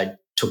I wish I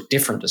took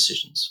different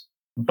decisions.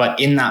 But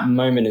in that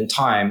moment in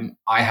time,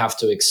 I have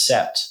to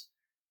accept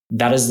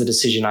that is the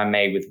decision I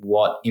made with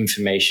what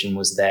information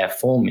was there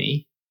for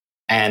me.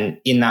 And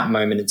in that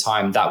moment in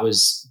time, that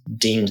was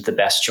deemed the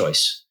best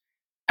choice.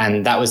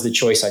 And that was the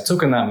choice I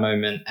took in that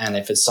moment. And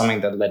if it's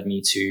something that led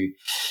me to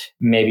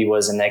maybe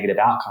was a negative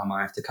outcome,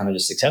 I have to kind of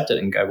just accept it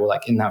and go, well,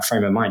 in that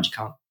frame of mind, you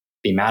can't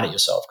be mad at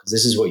yourself, because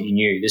this is what you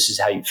knew. This is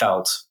how you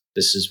felt.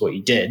 This is what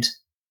you did.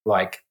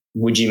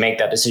 Would you make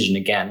that decision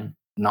again?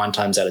 9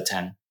 times out of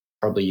 10,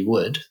 probably you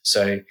would.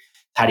 So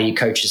how do you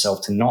coach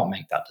yourself to not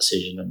make that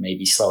decision and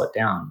maybe slow it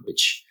down?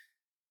 Which,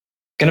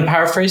 I'm going to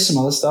paraphrase some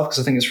other stuff, because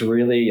I think it's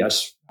really, I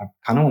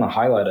kind of want to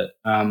highlight it.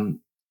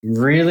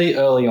 Really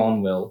early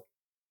on, Will,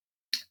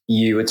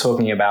 you were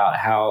talking about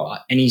how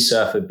any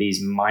surfer be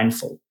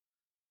mindful.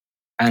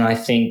 And I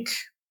think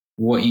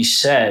what you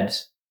said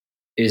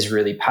is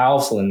really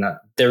powerful, in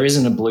that there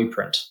isn't a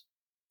blueprint.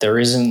 There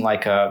isn't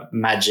a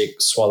magic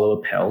swallow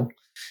a pill.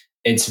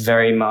 It's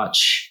very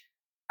much,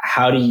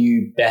 how do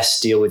you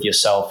best deal with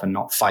yourself and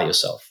not fight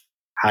yourself?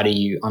 How do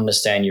you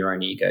understand your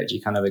own ego? Do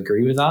you kind of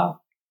agree with that?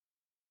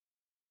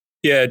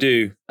 Yeah, I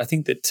do. I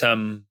think that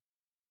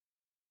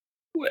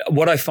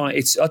what I find,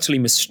 it's utterly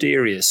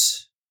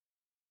mysterious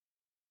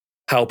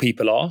how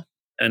people are.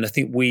 And I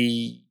think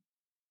we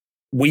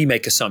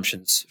make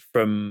assumptions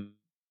from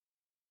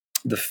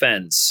the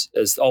fence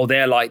as,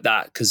 they're like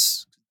that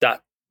because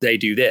that they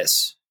do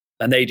this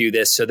and they do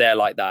this, so they're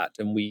like that.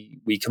 And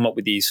we come up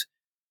with these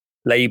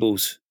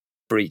labels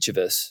for each of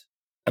us,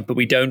 but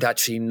we don't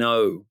actually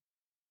know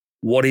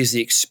what is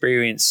the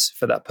experience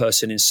for that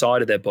person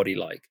inside of their body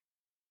like.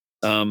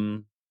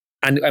 And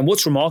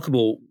what's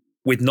remarkable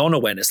with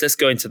non-awareness, let's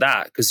go into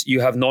that, because you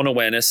have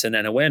non-awareness and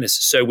then awareness.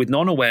 So with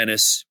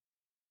non-awareness,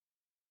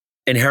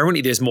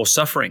 inherently there's more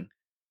suffering.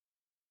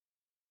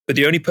 But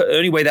the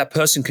only way that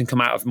person can come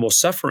out of more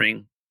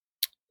suffering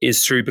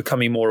is through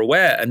becoming more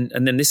aware.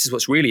 And then this is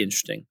what's really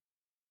interesting.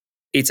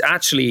 It's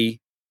actually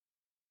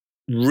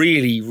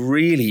really,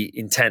 really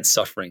intense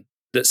suffering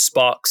that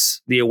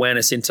sparks the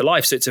awareness into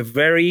life. So it's a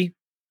very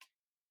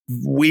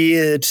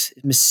weird,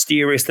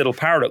 mysterious little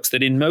paradox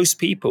that in most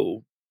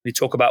people, we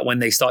talk about when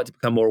they start to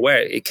become more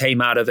aware, it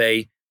came out of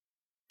a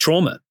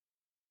trauma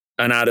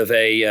and out of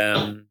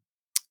a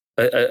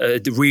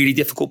really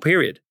difficult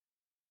period.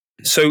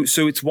 So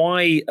it's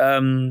why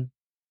I'm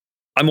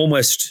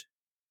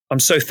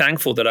so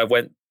thankful that I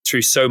went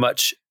through so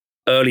much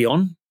early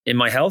on in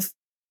my health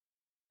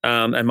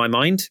and my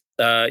mind,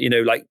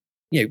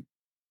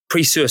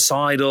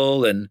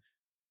 pre-suicidal and,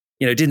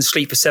 didn't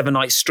sleep for 7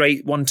 nights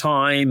straight one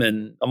time.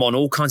 And I'm on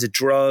all kinds of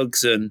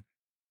drugs. And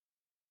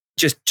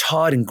just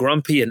tired and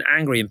grumpy and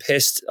angry and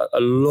pissed a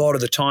lot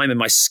of the time. And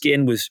my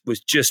skin was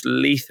just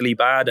lethally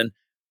bad. And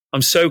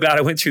I'm so glad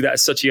I went through that at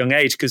such a young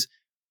age, because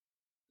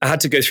I had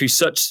to go through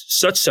such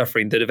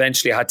suffering that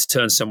eventually I had to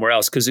turn somewhere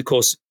else. Because, of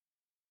course,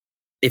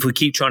 if we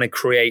keep trying to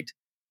create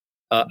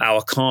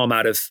our calm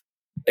out of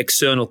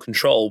external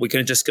control,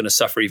 we're just going to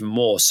suffer even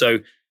more. So,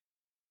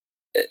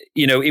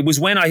 it was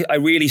when I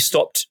really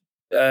stopped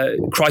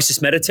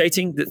crisis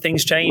meditating that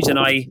things changed. And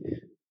I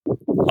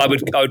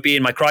would be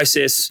in my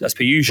crisis as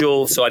per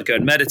usual. So I'd go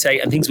and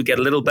meditate, and things would get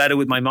a little better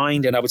with my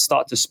mind. And I would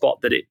start to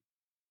spot that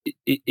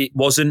it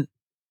wasn't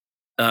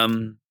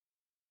the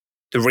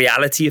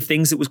reality of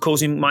things that was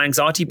causing my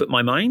anxiety, but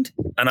my mind.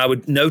 And I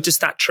would notice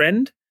that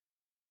trend.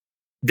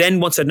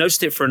 Then once I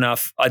noticed it for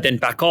enough, I'd then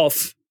back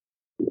off.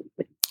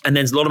 And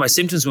then a lot of my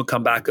symptoms would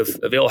come back of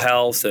ill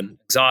health and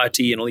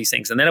anxiety and all these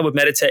things. And then I would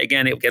meditate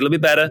again. It would get a little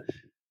bit better.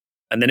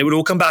 And then it would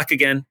all come back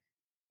again.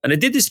 And I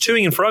did this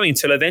toing and froing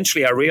until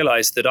eventually I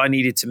realized that I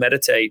needed to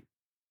meditate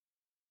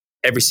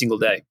every single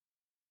day,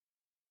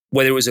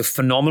 whether it was a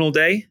phenomenal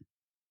day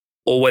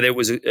or whether it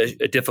was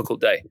a difficult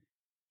day.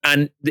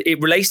 And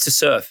it relates to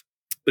surf,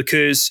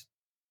 because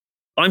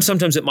I'm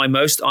sometimes at my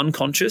most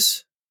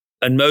unconscious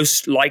and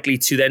most likely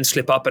to then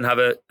slip up and have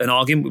an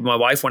argument with my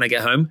wife when I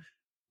get home,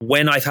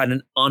 when I've had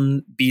an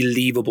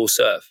unbelievable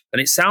surf.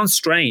 And it sounds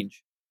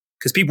strange,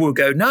 because people will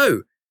go,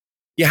 no,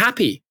 you're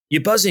happy,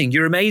 you're buzzing,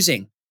 you're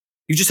amazing.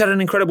 You just had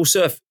an incredible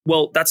surf.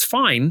 Well, that's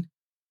fine,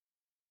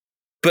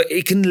 but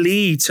it can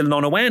lead to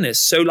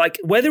non-awareness. So like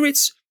whether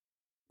it's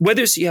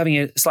you having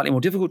a slightly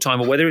more difficult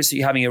time or whether it's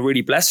you having a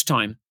really blessed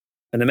time,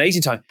 an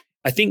amazing time,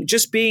 I think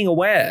just being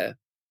aware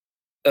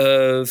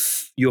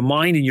of your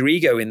mind and your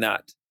ego in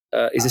that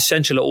is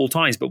essential at all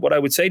times. But what I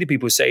would say to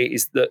people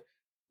is that,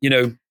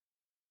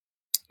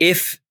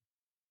 if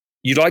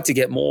you'd like to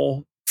get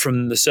more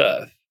from the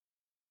surf,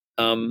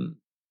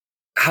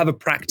 have a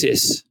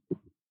practice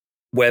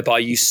whereby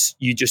you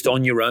just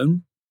on your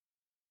own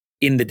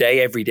in the day,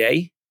 every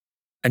day,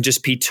 and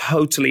just be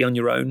totally on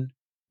your own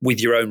with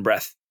your own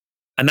breath.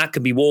 And that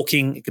could be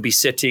walking, it could be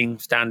sitting,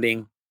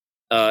 standing,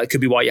 it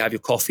could be while you have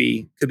your coffee,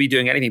 it could be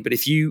doing anything. But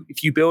if you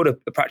build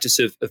a practice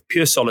of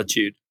pure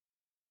solitude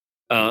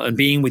and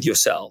being with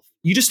yourself,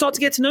 you just start to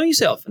get to know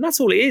yourself. And that's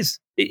all it is.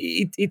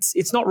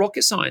 It's not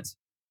rocket science.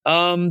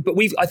 But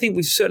I think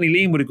we've certainly,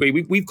 Liam would agree,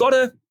 we've got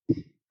to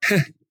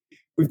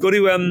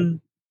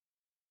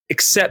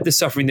accept the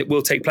suffering that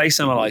will take place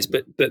in our lives,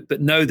 but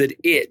know that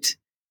it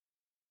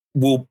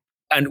will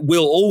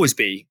always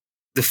be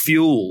the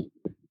fuel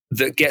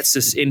that gets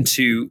us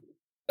into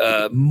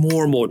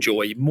more and more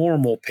joy, more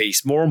and more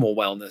peace, more and more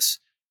wellness.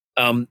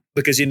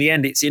 Because in the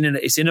end, it's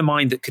in a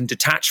mind that can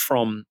detach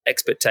from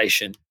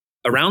expectation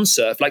around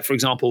surf. Like, for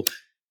example,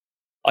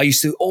 I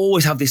used to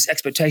always have this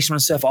expectation around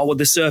surf. Oh, well,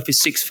 the surf is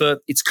 6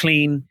 foot, it's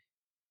clean,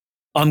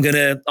 I'm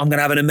gonna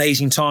have an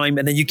amazing time.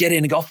 And then you get in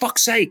and go, oh,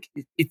 fuck's sake,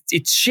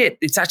 it's shit.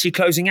 It's actually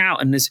closing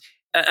out.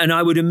 And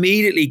I would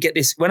immediately get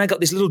this, when I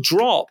got this little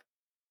drop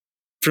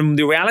from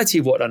the reality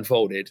of what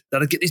unfolded,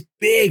 that I'd get this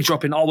big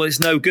drop in, oh, well, it's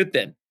no good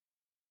then.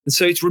 And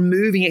so it's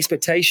removing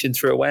expectation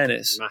through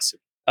awareness. Massive.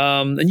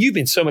 And you've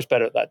been so much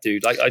better at that,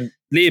 dude. Like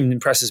Liam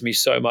impresses me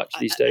so much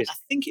these days. I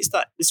think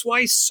it's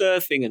why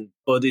surfing and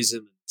Buddhism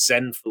and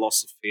Zen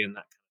philosophy and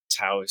that kind of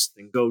Taoist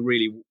thing go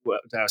really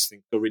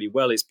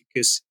well, is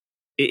because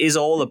it is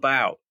all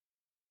about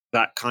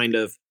that kind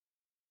of,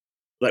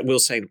 like Will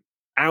saying,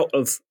 out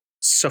of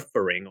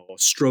suffering or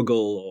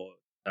struggle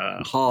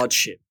or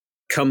hardship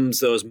comes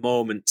those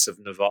moments of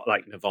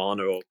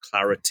nirvana or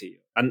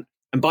clarity. And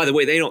by the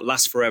way, they don't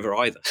last forever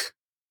either.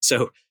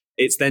 So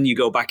it's then you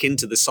go back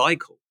into the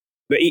cycle.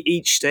 But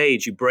each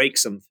stage you break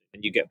something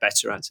and you get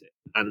better at it.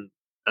 And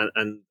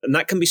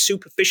that can be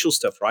superficial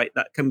stuff, right?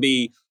 That can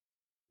be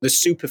the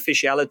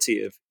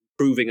superficiality of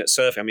improving at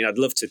surfing. I mean, I'd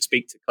love to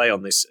speak to Clay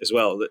on this as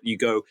well, that you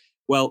go,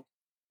 well,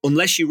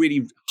 unless you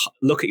really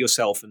look at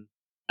yourself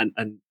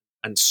and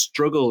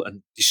struggle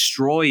and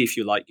destroy, if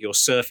you like, your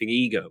surfing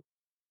ego,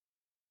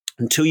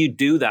 until you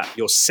do that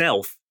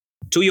yourself,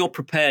 until you're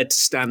prepared to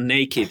stand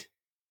naked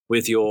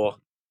with your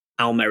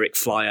Almeric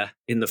flyer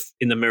in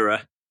the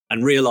mirror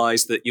and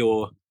realize that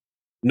you're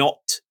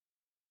not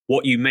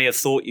what you may have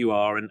thought you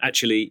are, and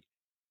actually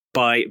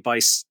by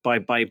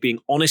being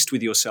honest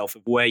with yourself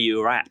of where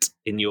you're at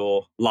in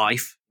your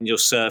life, in your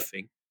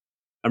surfing,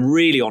 and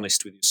really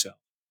honest with yourself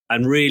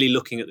and really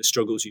looking at the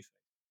struggles you face,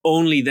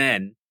 only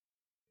then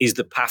is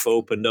the path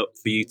opened up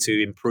for you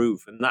to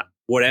improve. And that,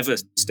 whatever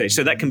stage,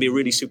 so that can be a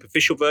really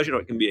superficial version,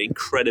 or it can be an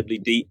incredibly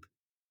deep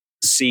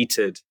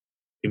seated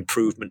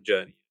improvement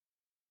journey.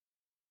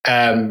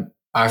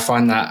 I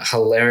find that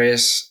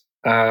hilarious,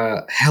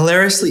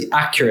 hilariously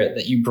accurate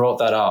that you brought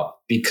that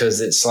up, because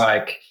it's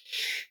like,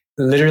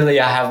 literally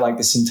I have like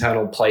this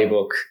internal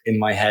playbook in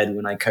my head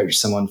when I coach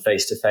someone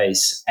face to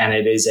face, and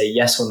it is a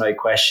yes or no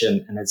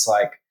question. And it's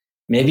like,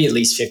 maybe at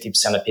least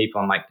 50% of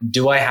people, I'm like,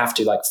 do I have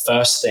to, like,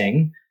 first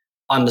thing,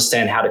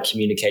 understand how to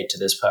communicate to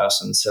this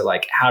person? So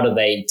like, how do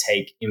they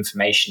take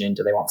information in?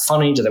 Do they want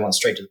funny? Do they want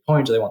straight to the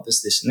point? Do they want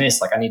this, and this?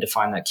 Like, I need to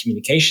find that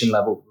communication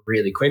level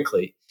really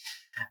quickly.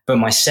 But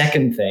my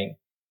second thing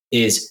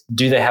is,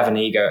 do they have an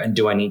ego, and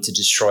do I need to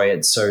destroy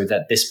it so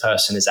that this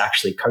person is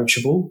actually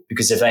coachable?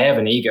 Because if they have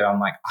an ego, I'm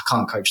like, I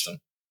can't coach them.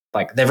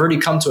 Like, they've already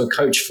come to a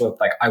coach for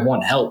like, I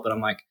want help, but I'm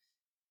like,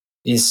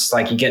 it's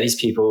like you get these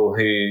people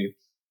who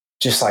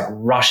just like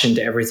rush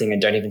into everything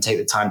and don't even take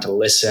the time to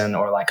listen,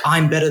 or like,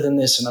 I'm better than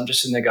this. And I'm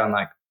just sitting there going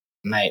like,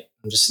 mate,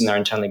 I'm just sitting there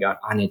internally going,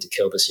 I need to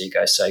kill this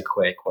ego so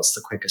quick. What's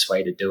the quickest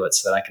way to do it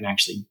so that I can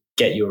actually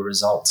get you a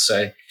result?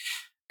 So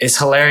it's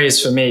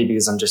hilarious for me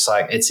because I'm just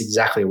like, it's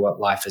exactly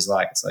what life is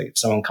like. It's like if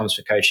someone comes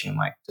for coaching, I'm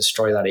like,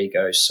 destroy that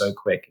ego so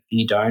quick. If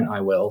you don't, I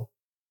will.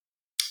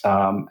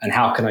 And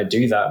how can I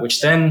do that?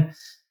 Which then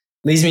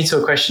leads me to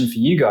a question for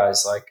you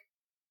guys. Like,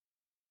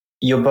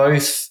 you're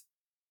both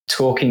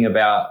talking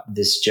about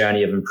this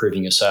journey of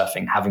improving your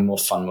surfing, having more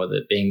fun with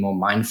it, being more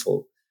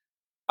mindful.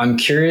 I'm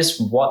curious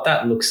what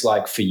that looks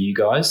like for you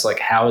guys. Like,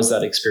 how has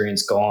that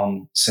experience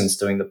gone since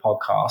doing the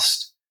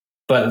podcast?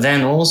 But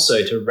then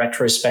also to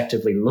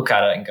retrospectively look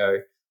at it and go,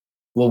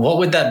 well, what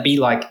would that be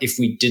like if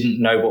we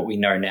didn't know what we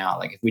know now?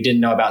 Like, if we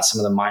didn't know about some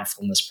of the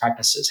mindfulness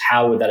practices,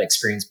 how would that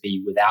experience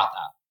be without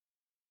that?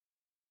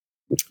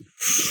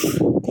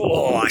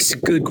 Oh, that's a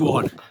good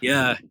one.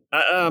 Yeah,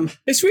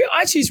 it's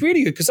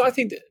really good because I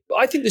think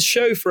the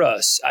show for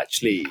us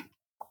actually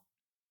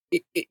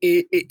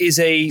it is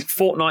a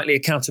fortnightly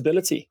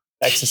accountability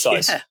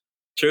exercise. Yeah,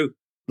 true.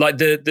 Like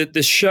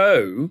the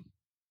show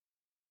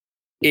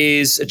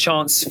is a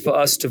chance for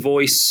us to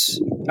voice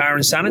our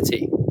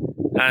insanity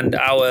and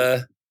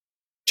our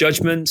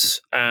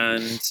judgments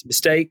and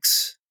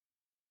mistakes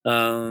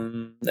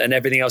and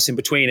everything else in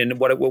between. And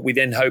what we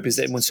then hope is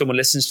that when someone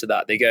listens to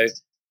that, they go,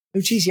 oh,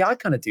 geez, yeah, I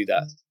kind of do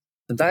that.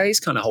 And that is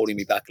kind of holding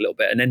me back a little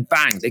bit. And then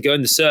bang, they go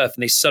in the surf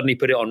and they suddenly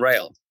put it on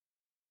rail.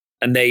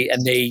 And they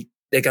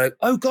go,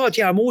 oh God,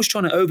 yeah, I'm always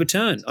trying to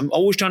overturn. I'm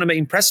always trying to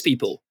impress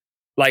people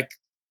like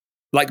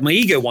my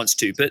ego wants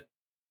to. But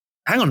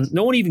hang on,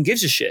 no one even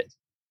gives a shit.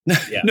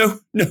 Yeah. No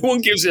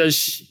one gives a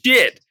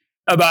shit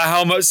about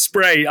how much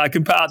spray I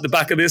can put out the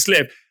back of this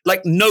lip.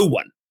 Like, no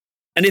one.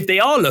 And if they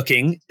are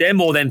looking, they're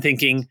more than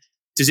thinking,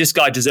 does this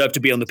guy deserve to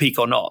be on the peak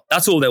or not?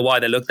 That's all why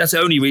they look. That's the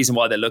only reason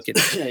why they're looking.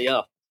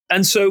 Yeah.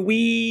 And so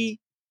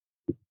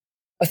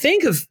I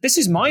think this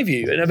is my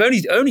view, and I've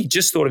only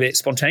just thought of it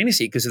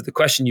spontaneously because of the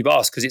question you've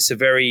asked, because it's a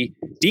very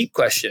deep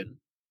question,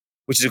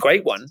 which is a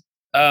great one.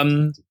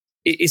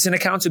 It's an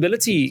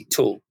accountability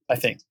tool, I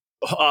think.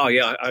 Oh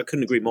yeah, I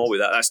couldn't agree more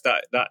with that.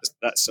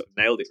 That's sort of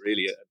nailed it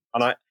really.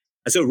 And I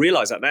sort of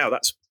realize that now.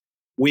 But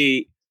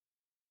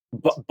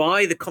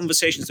by the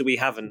conversations that we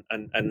have and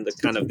the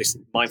kind of this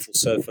mindful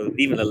surfer,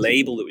 even the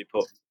label that we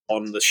put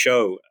on the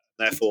show,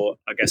 therefore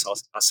I guess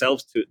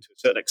ourselves to a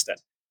certain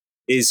extent,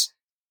 is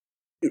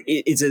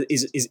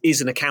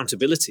an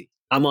accountability.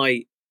 Am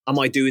I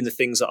doing the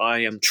things that I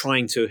am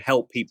trying to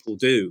help people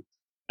do?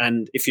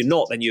 And if you're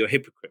not, then you're a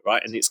hypocrite,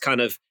 right? And it's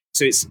kind of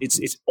so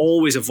it's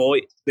always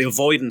the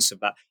avoidance of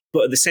that,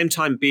 but at the same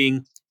time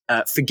being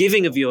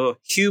forgiving of your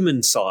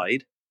human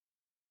side.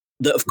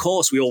 That of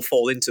course we all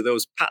fall into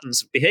those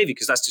patterns of behavior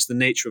because that's just the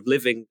nature of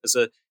living as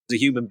a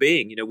human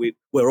being. You know,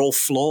 we're all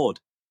flawed.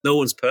 No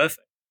one's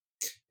perfect.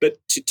 But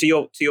to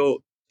your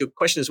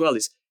question as well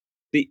is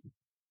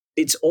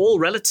it's all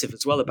relative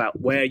as well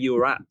about where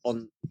you're at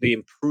on the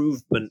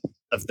improvement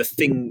of the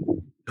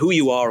thing, who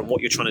you are and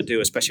what you're trying to do,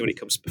 especially when it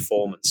comes to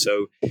performance.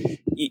 So,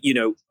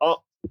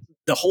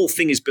 the whole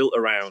thing is built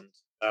around,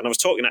 and I was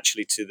talking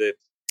actually to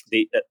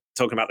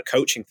talking about the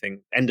coaching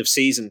thing, end of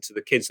season, to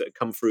the kids that have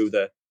come through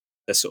the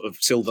sort of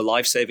Silver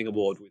Life Saving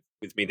Award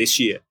with me this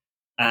year.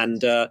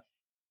 And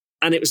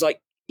it was like,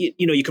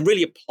 you can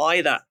really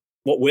apply that,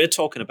 what we're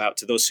talking about,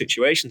 to those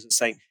situations and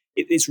saying,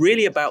 it's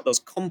really about those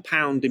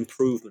compound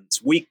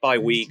improvements week by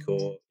week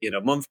or,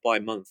 month by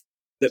month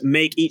that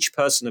make each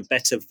person a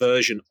better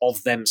version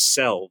of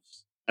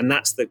themselves. And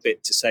that's the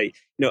bit to say,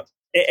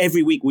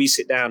 every week we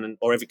sit down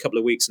or every couple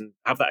of weeks and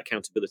have that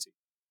accountability.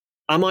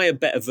 Am I a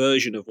better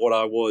version of what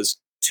I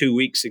was 2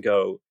 weeks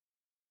ago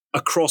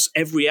across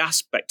every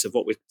aspect of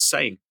what we're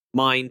saying?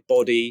 Mind,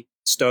 body,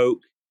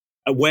 stoke,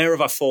 where have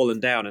I fallen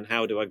down and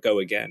how do I go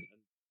again?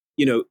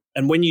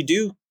 And when you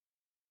do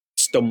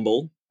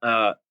stumble,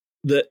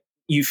 that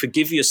you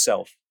forgive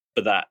yourself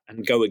for that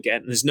and go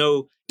again.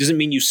 Doesn't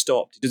mean you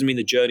stopped. It doesn't mean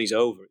the journey's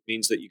over. It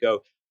means that you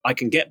go, I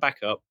can get back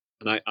up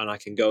and I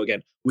can go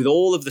again with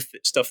all of the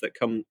stuff that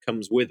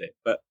comes with it.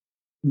 But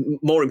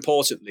more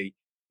importantly,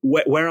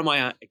 where am I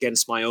at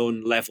against my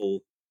own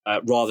level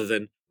rather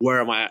than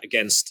where am I at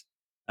against,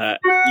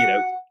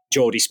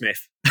 Geordie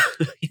Smith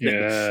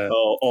Yeah.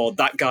 or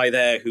that guy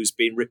there who's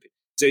been ripping.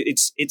 So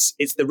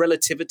it's the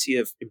relativity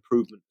of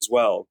improvement as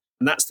well.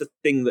 And that's the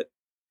thing that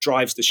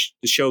drives the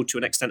show to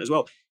an extent as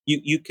well.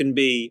 You can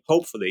be,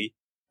 hopefully,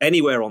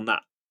 anywhere on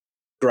that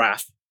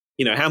graph.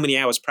 How many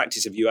hours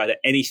practice have you had at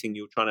anything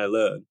you're trying to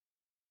learn?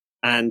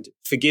 And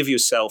forgive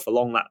yourself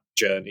along that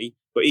journey,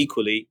 but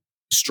equally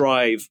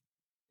strive,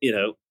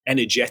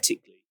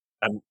 energetically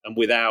and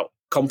without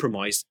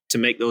compromise to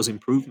make those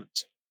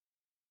improvements.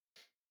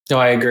 No,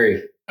 I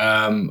agree.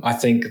 I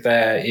think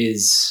there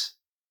is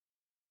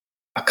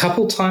a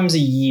couple times a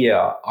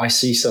year, I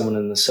see someone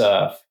in the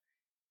surf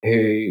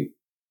who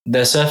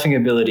their surfing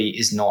ability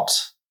is not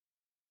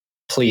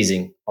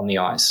pleasing on the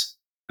ice.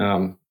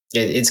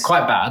 It's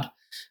quite bad,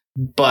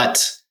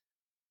 but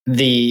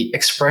the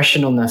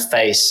expression on their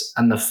face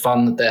and the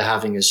fun that they're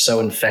having is so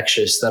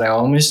infectious that I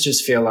almost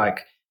just feel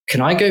like,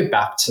 can I go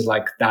back to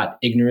like that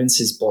ignorance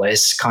is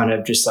bliss kind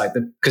of just like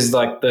because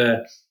like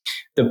the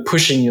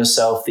pushing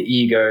yourself, the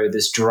ego,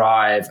 this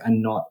drive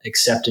and not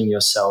accepting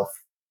yourself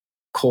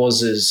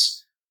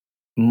causes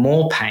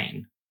more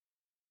pain.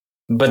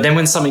 But then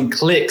when something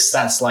clicks,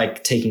 that's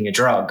like taking a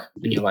drug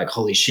and you're like,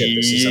 holy shit,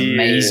 this is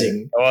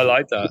amazing. Oh, I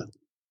like that.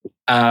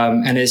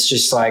 And it's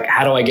just like,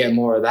 how do I get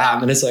more of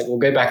that? And it's like, well,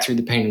 go back through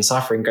the pain and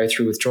suffering, go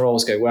through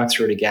withdrawals, go work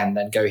through it again,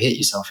 then go hit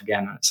yourself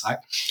again. And it's like,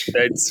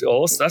 that's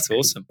awesome. That's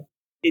awesome.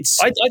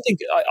 I think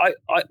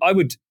I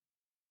would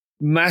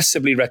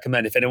massively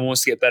recommend if anyone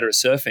wants to get better at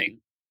surfing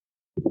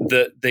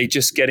that they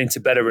just get into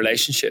better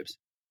relationships,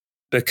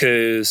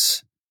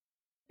 because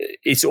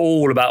it's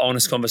all about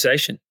honest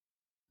conversation.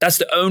 That's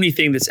the only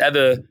thing that's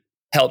ever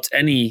helped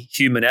any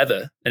human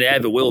ever, and it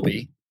ever will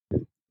be,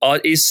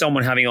 is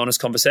someone having honest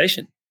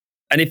conversation.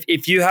 And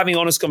if you're having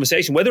honest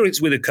conversation, whether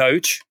it's with a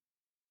coach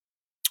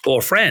or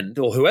a friend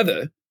or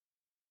whoever,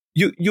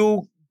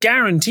 you're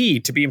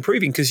guaranteed to be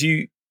improving, because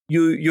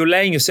you're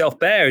laying yourself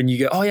bare and you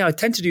go, oh yeah, I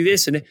tend to do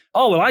this, and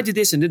oh well, I did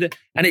this and did it,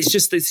 and it's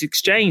just this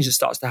exchange that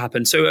starts to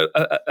happen. So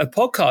a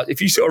podcast,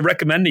 if you sort of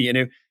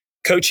recommending,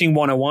 coaching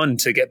 101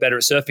 to get better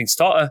at surfing,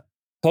 start a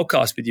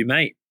podcast with your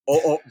mate.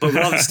 But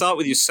rather start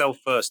with yourself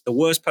first. The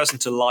worst person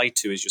to lie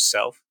to is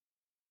yourself,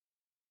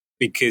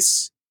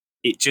 because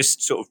it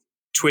just sort of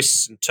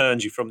twists and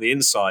turns you from the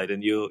inside,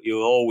 and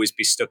you'll always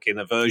be stuck in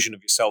a version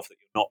of yourself that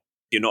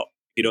you're not.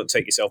 You don't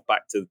take yourself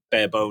back to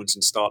bare bones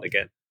and start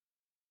again.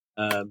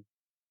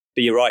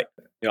 But you're right.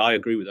 I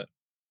agree with that.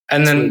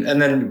 And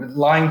then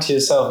lying to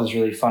yourself is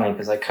really funny,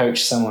 because I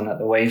coached someone at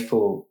the wave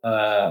pool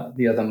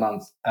the other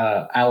month,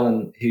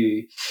 Alan,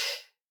 who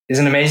is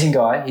an amazing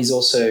guy. He's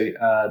also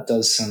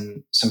does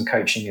some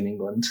coaching in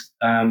England.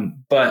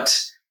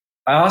 But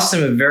I asked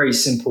him a very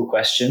simple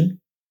question,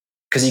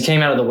 because he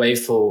came out of the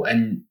wave pool,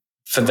 and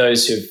for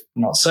those who've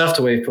not surfed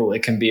a wave pool,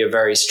 it can be a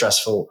very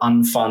stressful,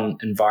 unfun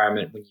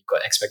environment when you've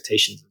got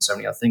expectations and so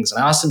many other things.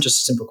 And I asked him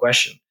just a simple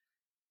question,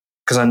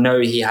 because I know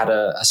he had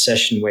a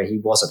session where he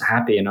wasn't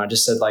happy. And I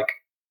just said, like,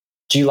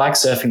 do you like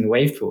surfing the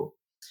wave pool?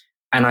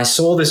 And I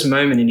saw this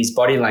moment in his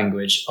body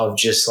language of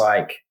just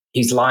like,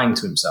 he's lying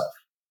to himself,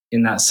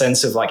 in that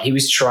sense of like, he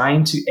was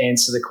trying to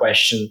answer the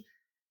question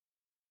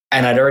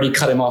and I'd already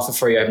cut him off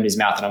before he opened his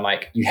mouth. And I'm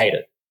like, you hate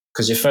it.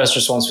 Because your first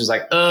response was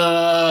like,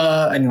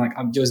 and you're like,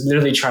 I was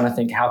literally trying to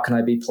think, how can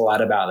I be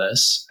polite about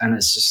this? And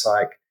it's just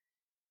like,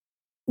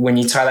 when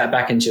you tie that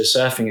back into your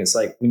surfing, it's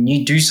like, when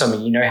you do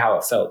something, you know how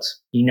it felt.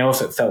 You know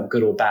if it felt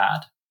good or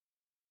bad.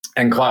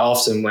 And quite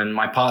often when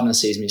my partner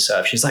sees me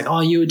surf, she's like, oh,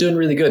 you were doing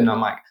really good. And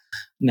I'm like,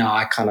 no,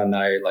 I kind of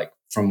know, like,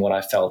 from what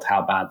I felt,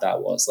 how bad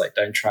that was. Like,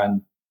 don't try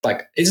and,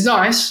 like, it's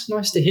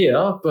nice to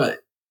hear, but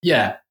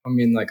yeah, I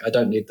mean, like, I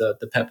don't need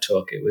the pep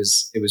talk. It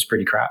was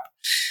pretty crap.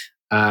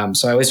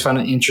 So I always find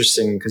it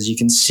interesting, because you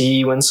can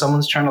see when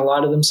someone's trying to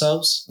lie to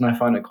themselves. And I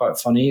find it quite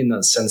funny in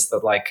the sense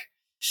that, like,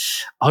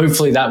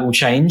 hopefully that will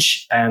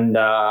change. And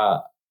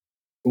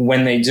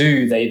when they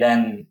do, they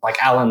then, like,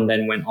 Alan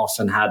then went off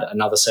and had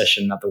another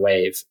session at the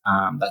wave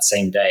that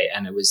same day.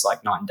 And it was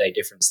like night and day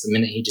difference. The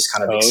minute he just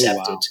kind of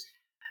accepted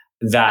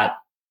that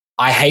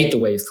I hate the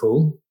wave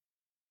pool.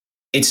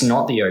 It's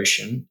not the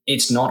ocean.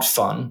 It's not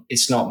fun.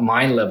 It's not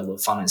my level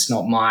of fun. It's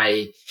not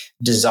my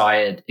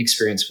desired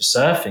experience for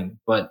surfing.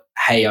 But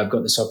hey, I've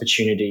got this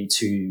opportunity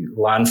to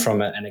learn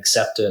from it and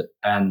accept it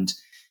and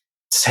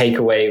take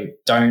away,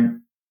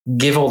 don't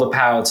give all the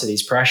power to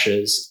these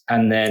pressures,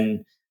 and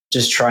then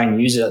just try and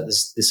use it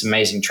as this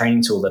amazing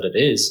training tool that it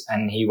is.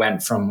 And he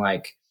went from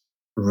like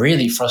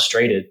really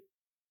frustrated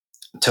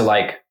to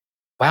like,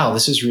 wow,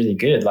 this is really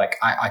good. Like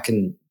I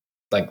can,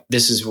 like,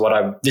 this is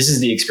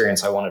the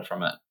experience I wanted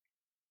from it.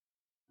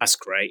 That's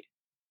great.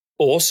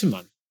 Awesome,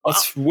 man.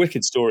 That's a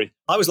wicked story.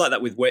 I was like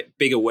that with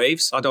bigger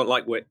waves. I don't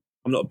like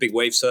I'm not a big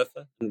wave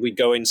surfer. And we'd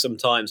go in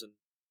sometimes, and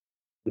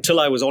until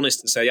I was honest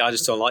and say, yeah, I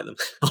just don't like them.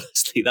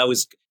 Honestly, I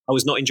was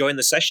not enjoying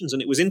the sessions,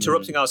 and it was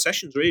interrupting our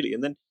sessions, really.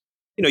 And then,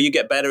 you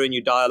get better and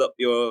you dial up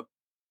your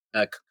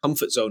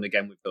comfort zone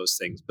again with those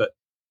things. But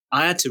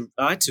I had to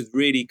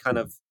really kind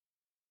of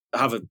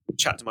have a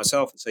chat to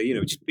myself and say,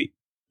 just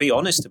be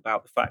honest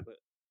about the fact that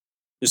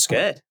you're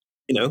scared,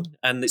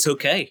 and it's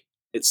okay.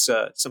 It's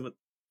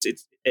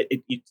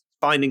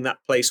finding that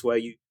place where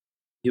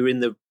you're in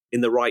the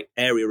right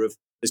area of,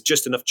 there's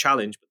just enough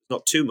challenge, but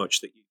not too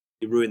much that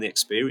you ruin the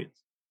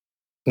experience.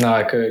 No,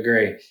 I could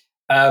agree.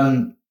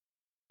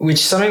 Which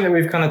is something that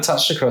we've kind of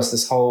touched across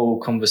this whole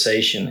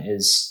conversation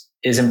is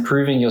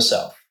improving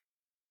yourself.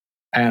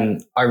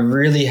 And I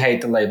really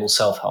hate the label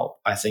self-help.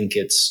 I think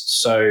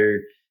it's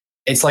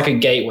like a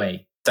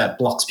gateway that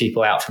blocks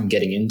people out from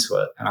getting into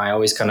it. And I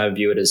always kind of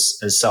view it as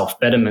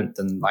self-betterment,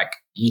 and like,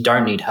 you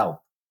don't need help.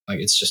 Like,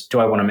 it's just, do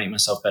I want to make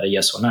myself better?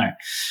 Yes or no?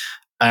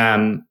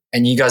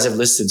 And you guys have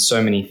listed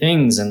so many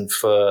things. And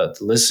for the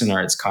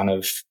listener, it's kind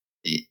of,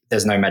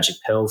 there's no magic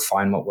pill.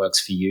 Find what works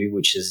for you,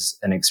 which is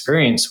an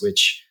experience,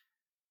 which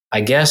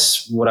I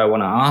guess what I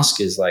want to ask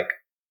is like,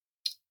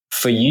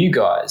 for you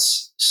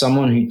guys,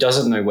 someone who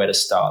doesn't know where to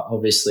start,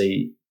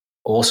 obviously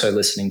also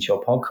listening to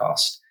your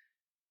podcast,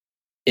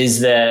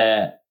 is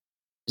there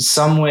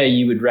somewhere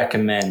you would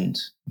recommend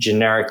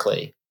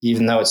generically,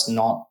 even though it's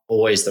not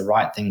always the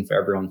right thing for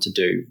everyone to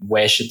do?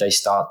 Where should they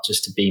start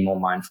just to be more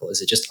mindful?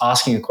 Is it just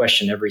asking a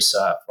question every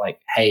surf, like,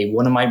 hey,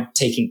 what am I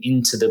taking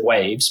into the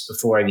waves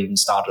before I've even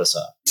started a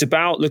surf? It's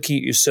about looking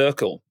at your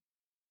circle.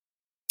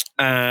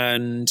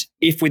 And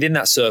if within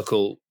that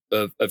circle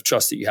of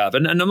trust that you have,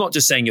 and I'm not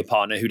just saying your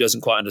partner who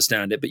doesn't quite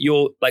understand it, but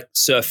your like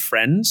surf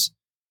friends,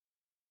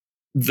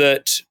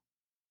 that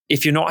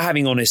if you're not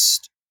having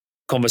honest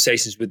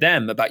conversations with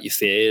them about your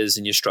fears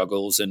and your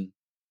struggles and,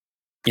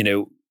 you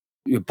know,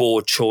 your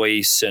board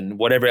choice and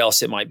whatever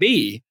else it might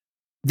be,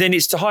 then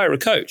it's to hire a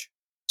coach.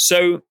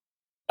 So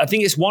I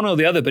think it's one or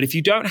the other. But if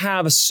you don't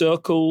have a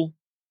circle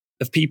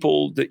of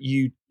people that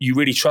you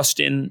really trust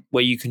in,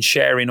 where you can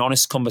share in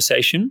honest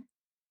conversation,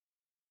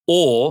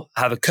 or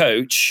have a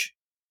coach,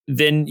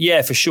 then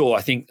yeah, for sure,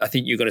 I think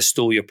you're going to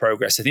stall your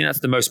progress. I think that's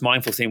the most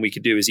mindful thing we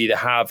could do, is either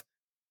have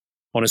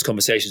honest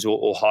conversations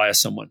or hire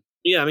someone.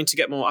 Yeah, I mean, to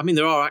get more, I mean,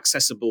 there are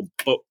accessible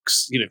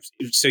books, you know.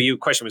 So your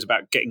question was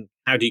about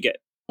how do you get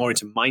more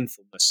into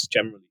mindfulness,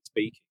 generally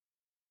speaking.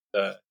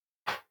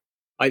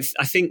 I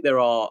think there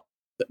are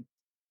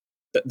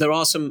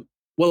some.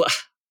 Well,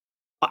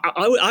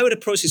 I would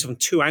approach this from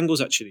two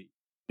angles actually.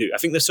 I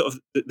think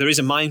there is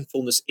a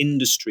mindfulness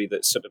industry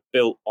that's sort of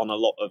built on a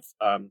lot of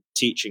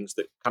teachings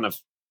that kind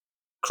of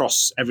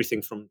cross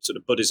everything from sort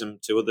of Buddhism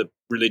to other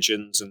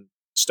religions and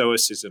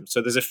Stoicism.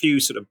 So there's a few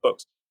sort of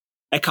books.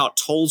 Eckhart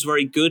Tolle's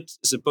very good.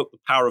 There's a book, The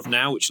Power of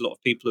Now, which a lot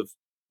of people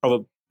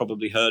have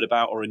probably heard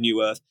about, or A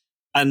New Earth.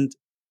 And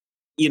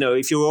you know,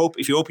 if you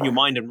open your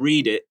mind and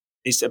read it,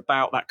 it's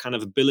about that kind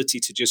of ability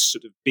to just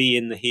sort of be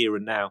in the here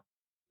and now.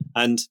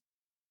 And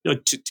you know,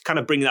 to kind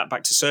of bring that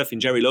back to surfing,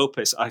 Jerry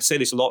Lopez, I say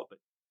this a lot, but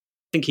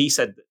I think he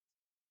said that,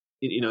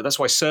 you know, that's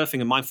why surfing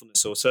and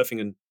mindfulness, or surfing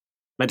and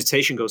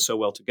meditation, goes so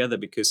well together,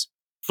 because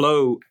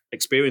flow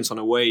experience on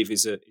a wave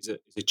is a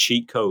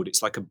cheat code.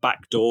 It's like a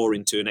back door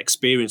into an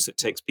experience that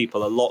takes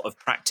people a lot of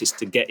practice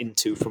to get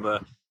into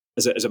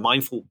as a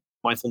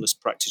mindfulness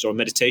practice or a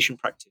meditation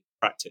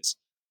practice.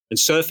 And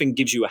surfing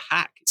gives you a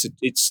hack.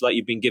 It's like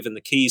you've been given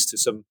the keys to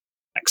some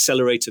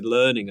accelerated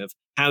learning of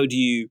how do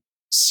you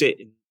sit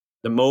in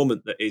the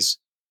moment that is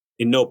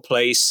in no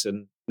place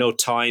and no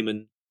time,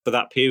 and for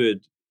that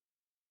period,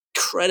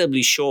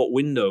 incredibly short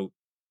window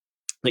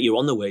that you're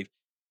on the wave,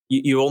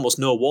 you almost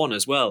know one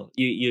as well.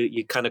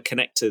 You kind of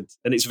connected,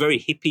 and it's very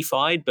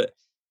hippified, but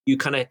you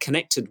kind of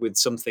connected with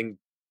something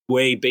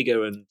way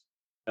bigger and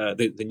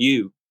than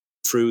you,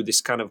 through this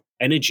kind of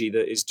energy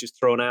that is just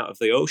thrown out of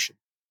the ocean.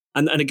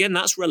 And again,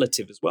 that's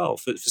relative as well.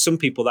 For some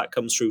people, that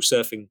comes through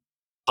surfing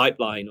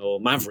Pipeline or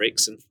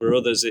Mavericks, and for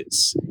others,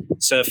 it's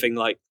surfing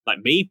like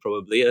me,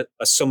 probably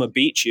a summer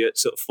beachy at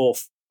sort of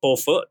 4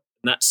 foot.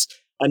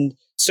 And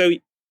so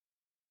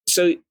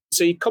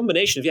your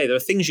combination of, there are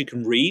things you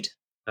can read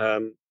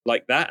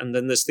like that, and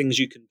then there's things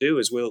you can do,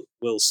 as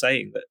Will's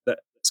saying, that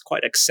it's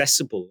quite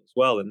accessible as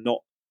well, and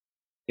not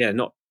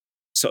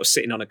sort of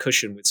sitting on a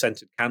cushion with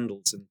scented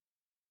candles and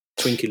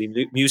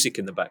twinkly music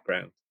in the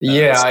background.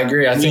 I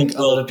agree. I think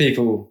a lot of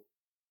people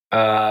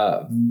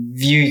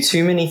view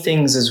too many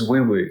things as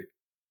woo-woo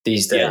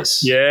these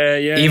days. Yeah.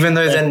 Even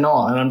though they're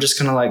not. And I'm just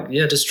kind of like,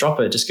 just drop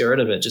it. Just get rid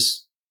of it.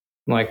 Just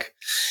like,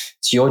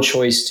 it's your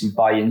choice to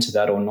buy into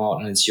that or not.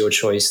 And it's your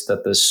choice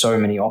that there's so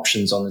many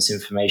options on this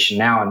information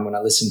now. And when I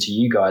listen to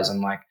you guys,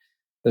 I'm like,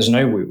 there's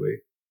no woo-woo.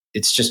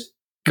 It's just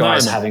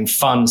guys having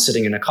fun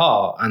sitting in a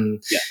car.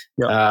 And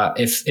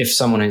if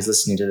someone who's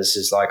listening to this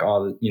is like,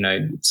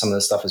 some of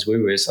the stuff is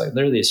woo-woo, it's like,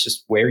 literally, it's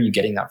just, where are you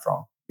getting that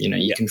from?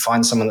 You can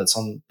find someone that's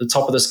on the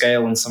top of the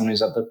scale and someone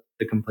who's at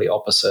the complete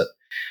opposite.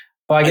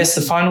 But I guess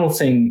the final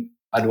thing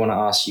I'd want to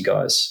ask you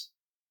guys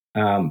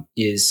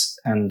is,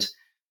 and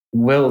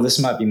Will, this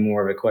might be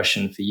more of a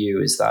question for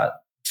you, is that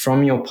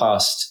from your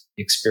past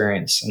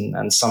experience,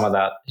 and some of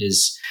that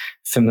is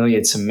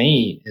familiar to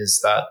me, is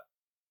that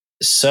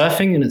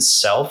surfing in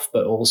itself,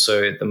 but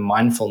also the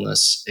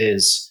mindfulness,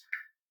 is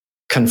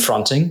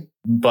confronting,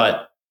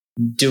 but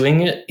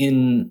doing it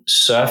in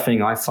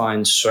surfing, I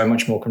find so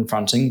much more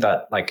confronting,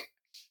 that like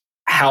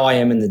how I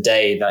am in the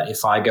day, that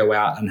if I go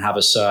out and have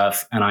a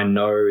surf and I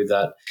know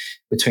that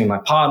between my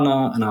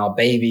partner and our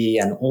baby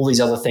and all these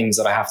other things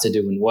that I have to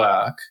do in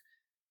work,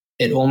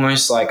 it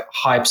almost like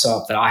hypes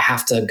up that I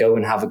have to go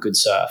and have a good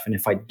surf. And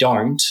if I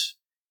don't,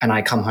 and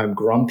I come home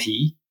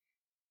grumpy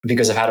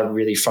because I've had a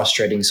really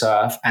frustrating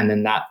surf, and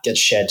then that gets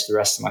shared to the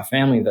rest of my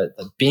family, that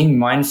being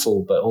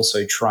mindful, but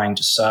also trying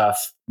to surf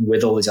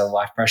with all these other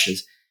life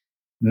pressures,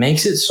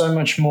 makes it so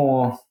much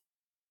more,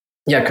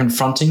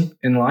 confronting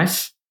in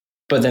life,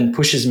 but then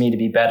pushes me to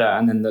be better.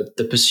 And then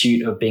the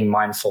pursuit of being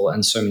mindful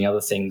and so many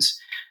other things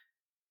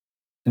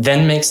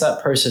then makes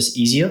that process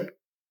easier.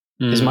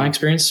 is my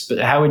experience. But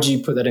how would you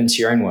put that into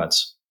your own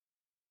words?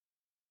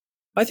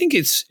 I think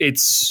it's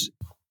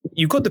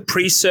you've got the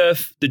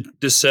pre-surf,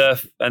 the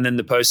surf, and then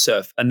the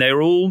post-surf, and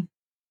they're all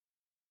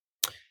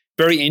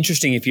very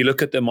interesting if you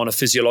look at them on a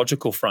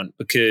physiological front,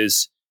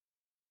 because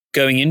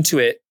going into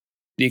it,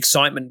 the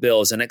excitement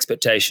builds an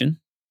expectation.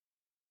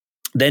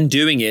 Then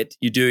doing it,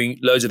 you're doing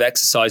loads of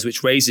exercise,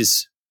 which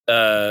raises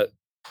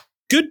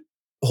good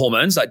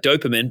hormones like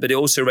dopamine, but it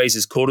also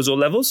raises cortisol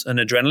levels and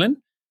adrenaline.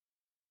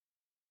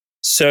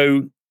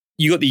 So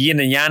you got the yin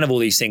and yang of all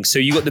these things. So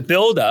you got the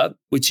build-up,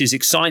 which is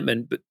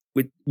excitement, but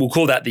we'll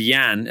call that the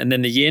yang, and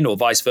then the yin, or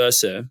vice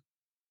versa,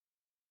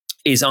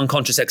 is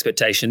unconscious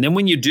expectation. Then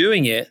when you're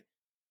doing it,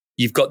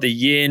 you've got the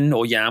yin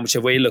or yang,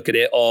 whichever way you look at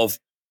it, of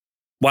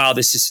wow,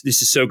 this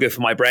is so good for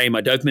my brain,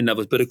 my dopamine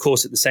levels. But of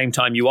course, at the same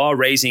time, you are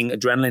raising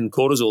adrenaline and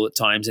cortisol at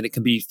times, and it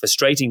can be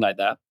frustrating like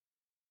that.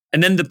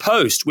 And then the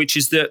post, which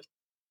is that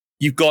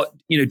you've got,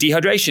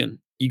 dehydration,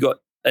 you got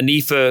a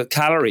need for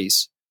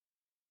calories,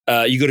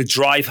 you got to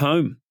drive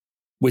home,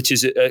 which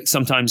is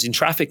sometimes in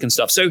traffic and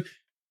stuff. So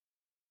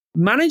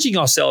managing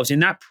ourselves in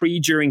that pre,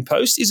 during,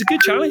 post is a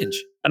good challenge.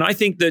 And I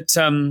think that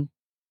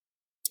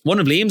one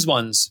of Liam's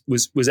ones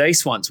was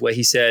Ace once, where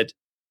he said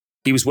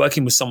he was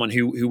working with someone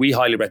who we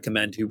highly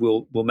recommend, who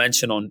we'll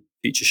mention on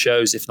future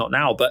shows, if not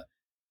now. But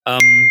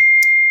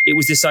it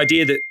was this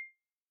idea that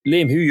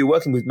Liam, who you're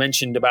working with,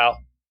 mentioned about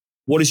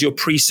what is your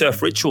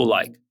pre-surf ritual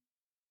like?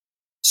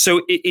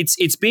 So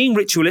it's being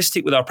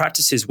ritualistic with our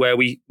practices, where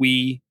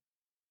we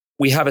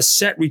have a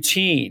set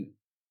routine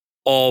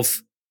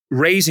of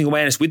raising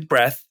awareness with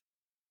breath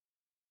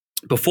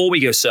before we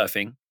go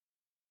surfing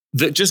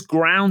that just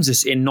grounds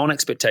us in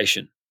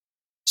non-expectation.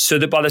 So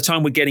that by the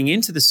time we're getting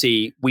into the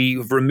sea,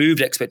 we've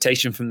removed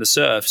expectation from the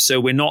surf.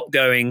 So we're not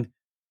going,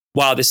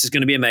 wow, this is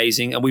going to be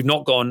amazing. And we've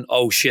not gone,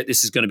 oh shit,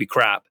 this is going to be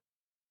crap.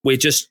 We're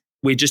just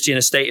in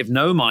a state of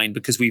no mind,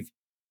 because we've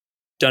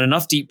done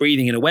enough deep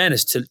breathing and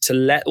awareness to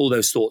let all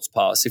those thoughts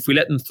pass. If we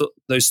let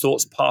those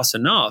thoughts pass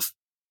enough,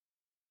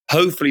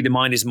 hopefully the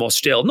mind is more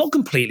still. Not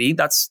completely,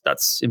 that's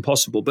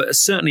impossible, but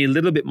certainly a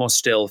little bit more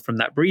still from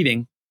that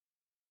breathing.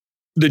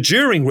 The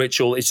during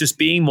ritual is just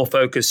being more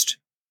focused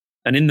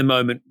and in the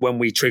moment when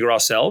we trigger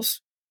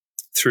ourselves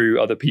through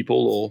other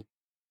people,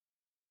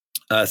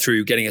 or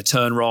through getting a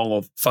turn wrong,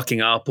 or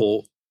fucking up,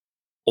 or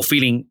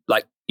feeling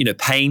like,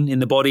 pain in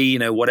the body,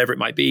 whatever it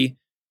might be.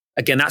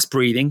 Again, that's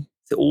breathing.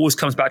 It always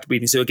comes back to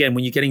breathing. So again,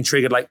 when you're getting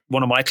triggered, like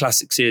one of my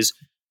classics is,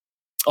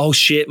 oh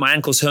shit, my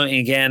ankle's hurting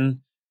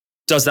again.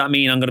 Does that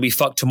mean I'm going to be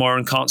fucked tomorrow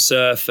and can't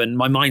surf? And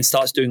my mind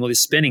starts doing all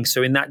this spinning.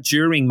 So in that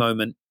during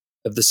moment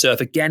of the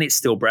surf, again, it's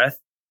still breath.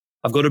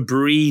 I've got to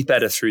breathe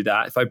better through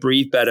that. If I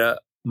breathe better,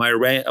 my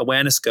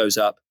awareness goes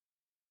up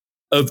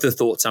of the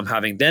thoughts I'm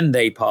having. Then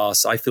they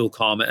pass. I feel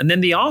calmer. And then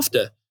the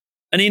after.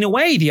 And in a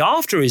way, the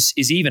after is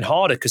even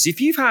harder, because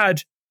if you've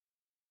had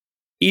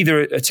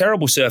either a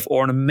terrible surf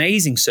or an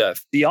amazing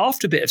surf, the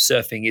after bit of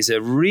surfing is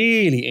a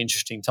really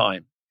interesting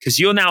time, because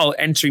you're now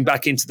entering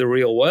back into the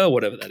real world,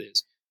 whatever that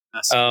is.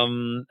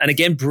 And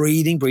again,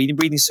 breathing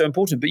is so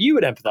important. But you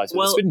would empathize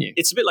with this, wouldn't you?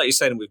 It's a bit like you're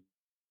saying,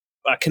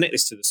 I connect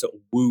this to the sort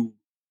of woo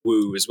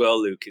as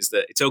well, Luke, is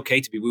that it's okay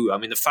to be woo. I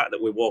mean, the fact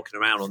that we're walking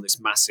around on this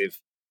massive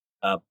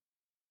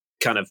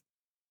kind of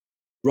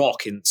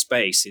rock in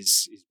space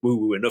is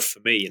woo enough for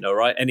me,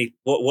 right?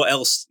 What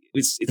else?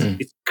 It's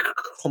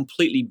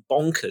completely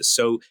bonkers.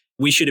 So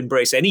we should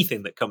embrace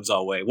anything that comes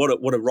our way.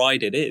 What a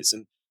ride it is.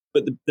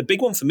 But the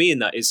big one for me in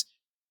that is,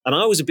 and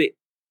I was a bit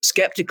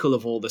skeptical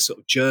of all the sort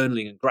of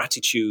journaling and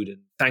gratitude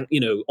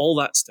and all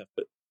that stuff,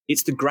 but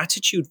it's the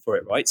gratitude for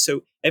it, right?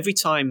 So every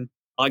time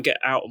I get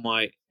out of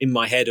in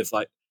my head of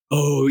like,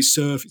 oh, it's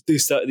surf, it's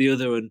this, that, the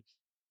other, and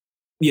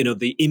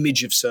the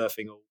image of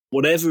surfing or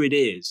whatever it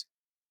is,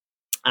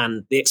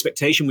 and the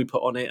expectation we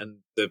put on it, and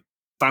the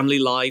family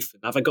life,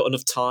 and have I got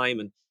enough time,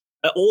 and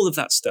all of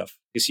that stuff.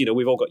 Because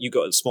we've all got, you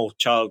got a small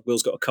child,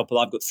 Will's got a couple,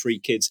 I've got 3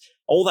 kids.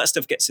 All that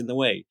stuff gets in the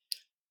way.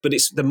 But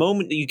it's the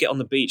moment that you get on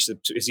the beach,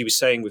 as he was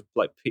saying with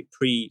like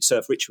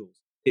pre-surf rituals,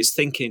 it's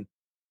thinking,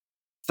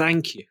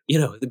 thank you.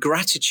 The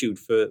gratitude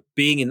for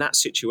being in that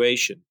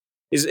situation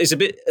is a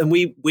bit. And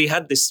we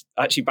had this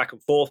actually back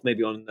and forth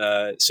maybe on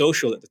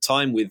social at the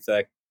time with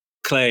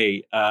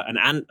Clay and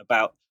Ant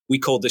about, we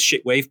called the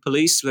shit wave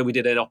police. So we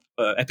did an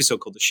episode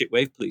called the shit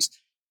wave police.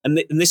 And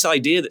this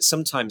idea that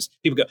sometimes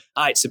people go,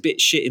 it's a bit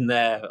shit in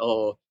there,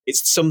 or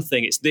it's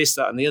something, it's this,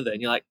 that, and the other.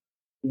 And you're like,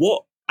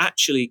 what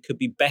actually could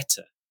be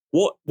better?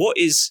 What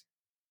is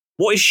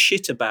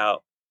shit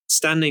about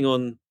standing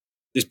on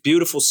this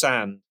beautiful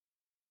sand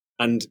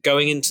and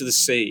going into the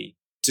sea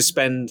to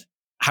spend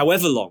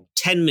however long,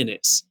 10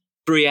 minutes,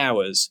 3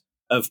 hours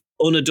of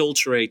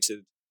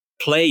unadulterated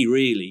play,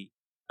 really,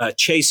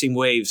 chasing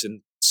waves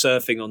and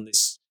surfing on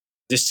this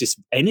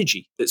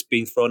energy that's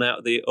being thrown out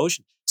of the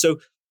ocean. So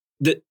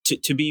that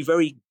to be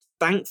very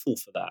thankful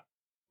for that,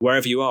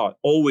 wherever you are,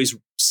 always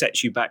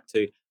sets you back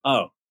to,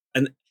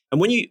 and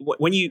when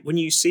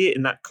you see it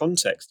in that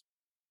context,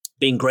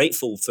 being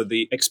grateful for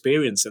the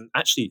experience and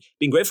actually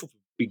being grateful for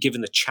being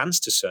given the chance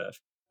to surf,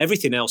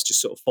 everything else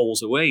just sort of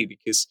falls away,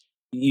 because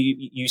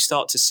you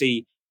start to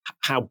see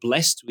how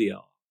blessed we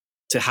are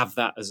to have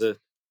that as a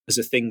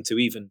thing to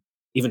even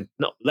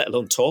not let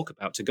alone talk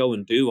about, to go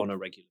and do on a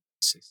regular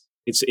basis.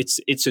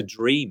 It's a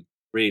dream,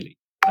 really.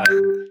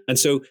 And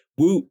so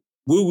woo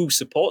woo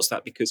supports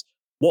that, because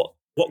what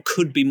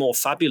could be more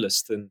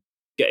fabulous than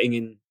getting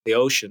in the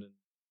ocean and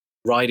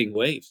riding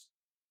waves?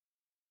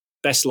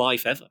 Best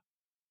life ever.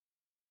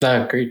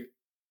 No, great.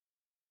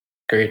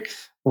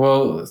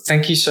 Well,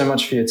 thank you so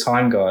much for your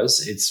time,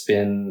 guys. It's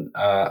been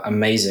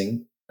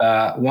amazing.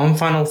 One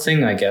final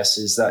thing, I guess,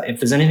 is that if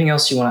there's anything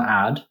else you want to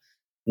add,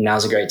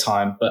 now's a great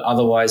time. But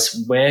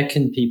otherwise, where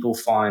can people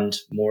find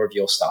more of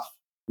your stuff?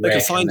 They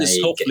can find us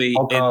hopefully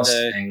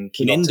in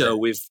Indo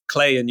with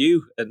Clay and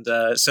you, and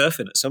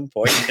surfing at some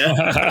point.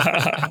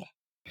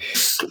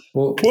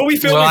 Well,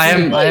 I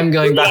am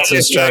going back to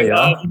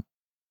Australia.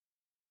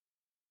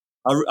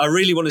 I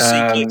really want to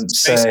see.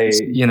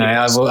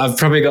 So I've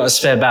probably got a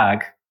spare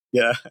bag.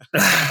 Yeah.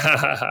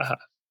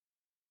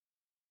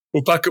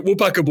 We'll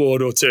pack a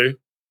board or two.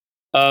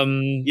 Where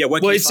can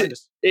you find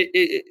us?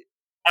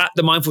 At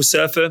the Mindful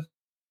Surfer,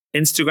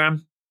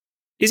 Instagram.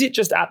 Is it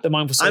just at the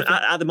Mindful Surfer?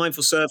 At the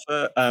Mindful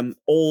Surfer.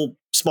 All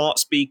smart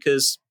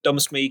speakers, dumb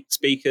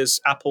speakers,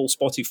 Apple,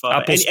 Spotify,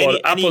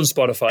 Apple and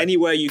Spotify.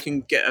 Anywhere you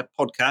can get a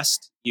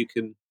podcast, you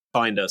can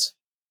find us.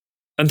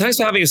 And thanks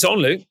for having us on,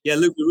 Luke. Yeah,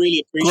 Luke, we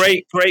really appreciate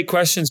it. Great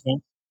questions,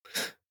 man.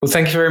 Well,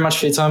 thank you very much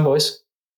for your time, boys.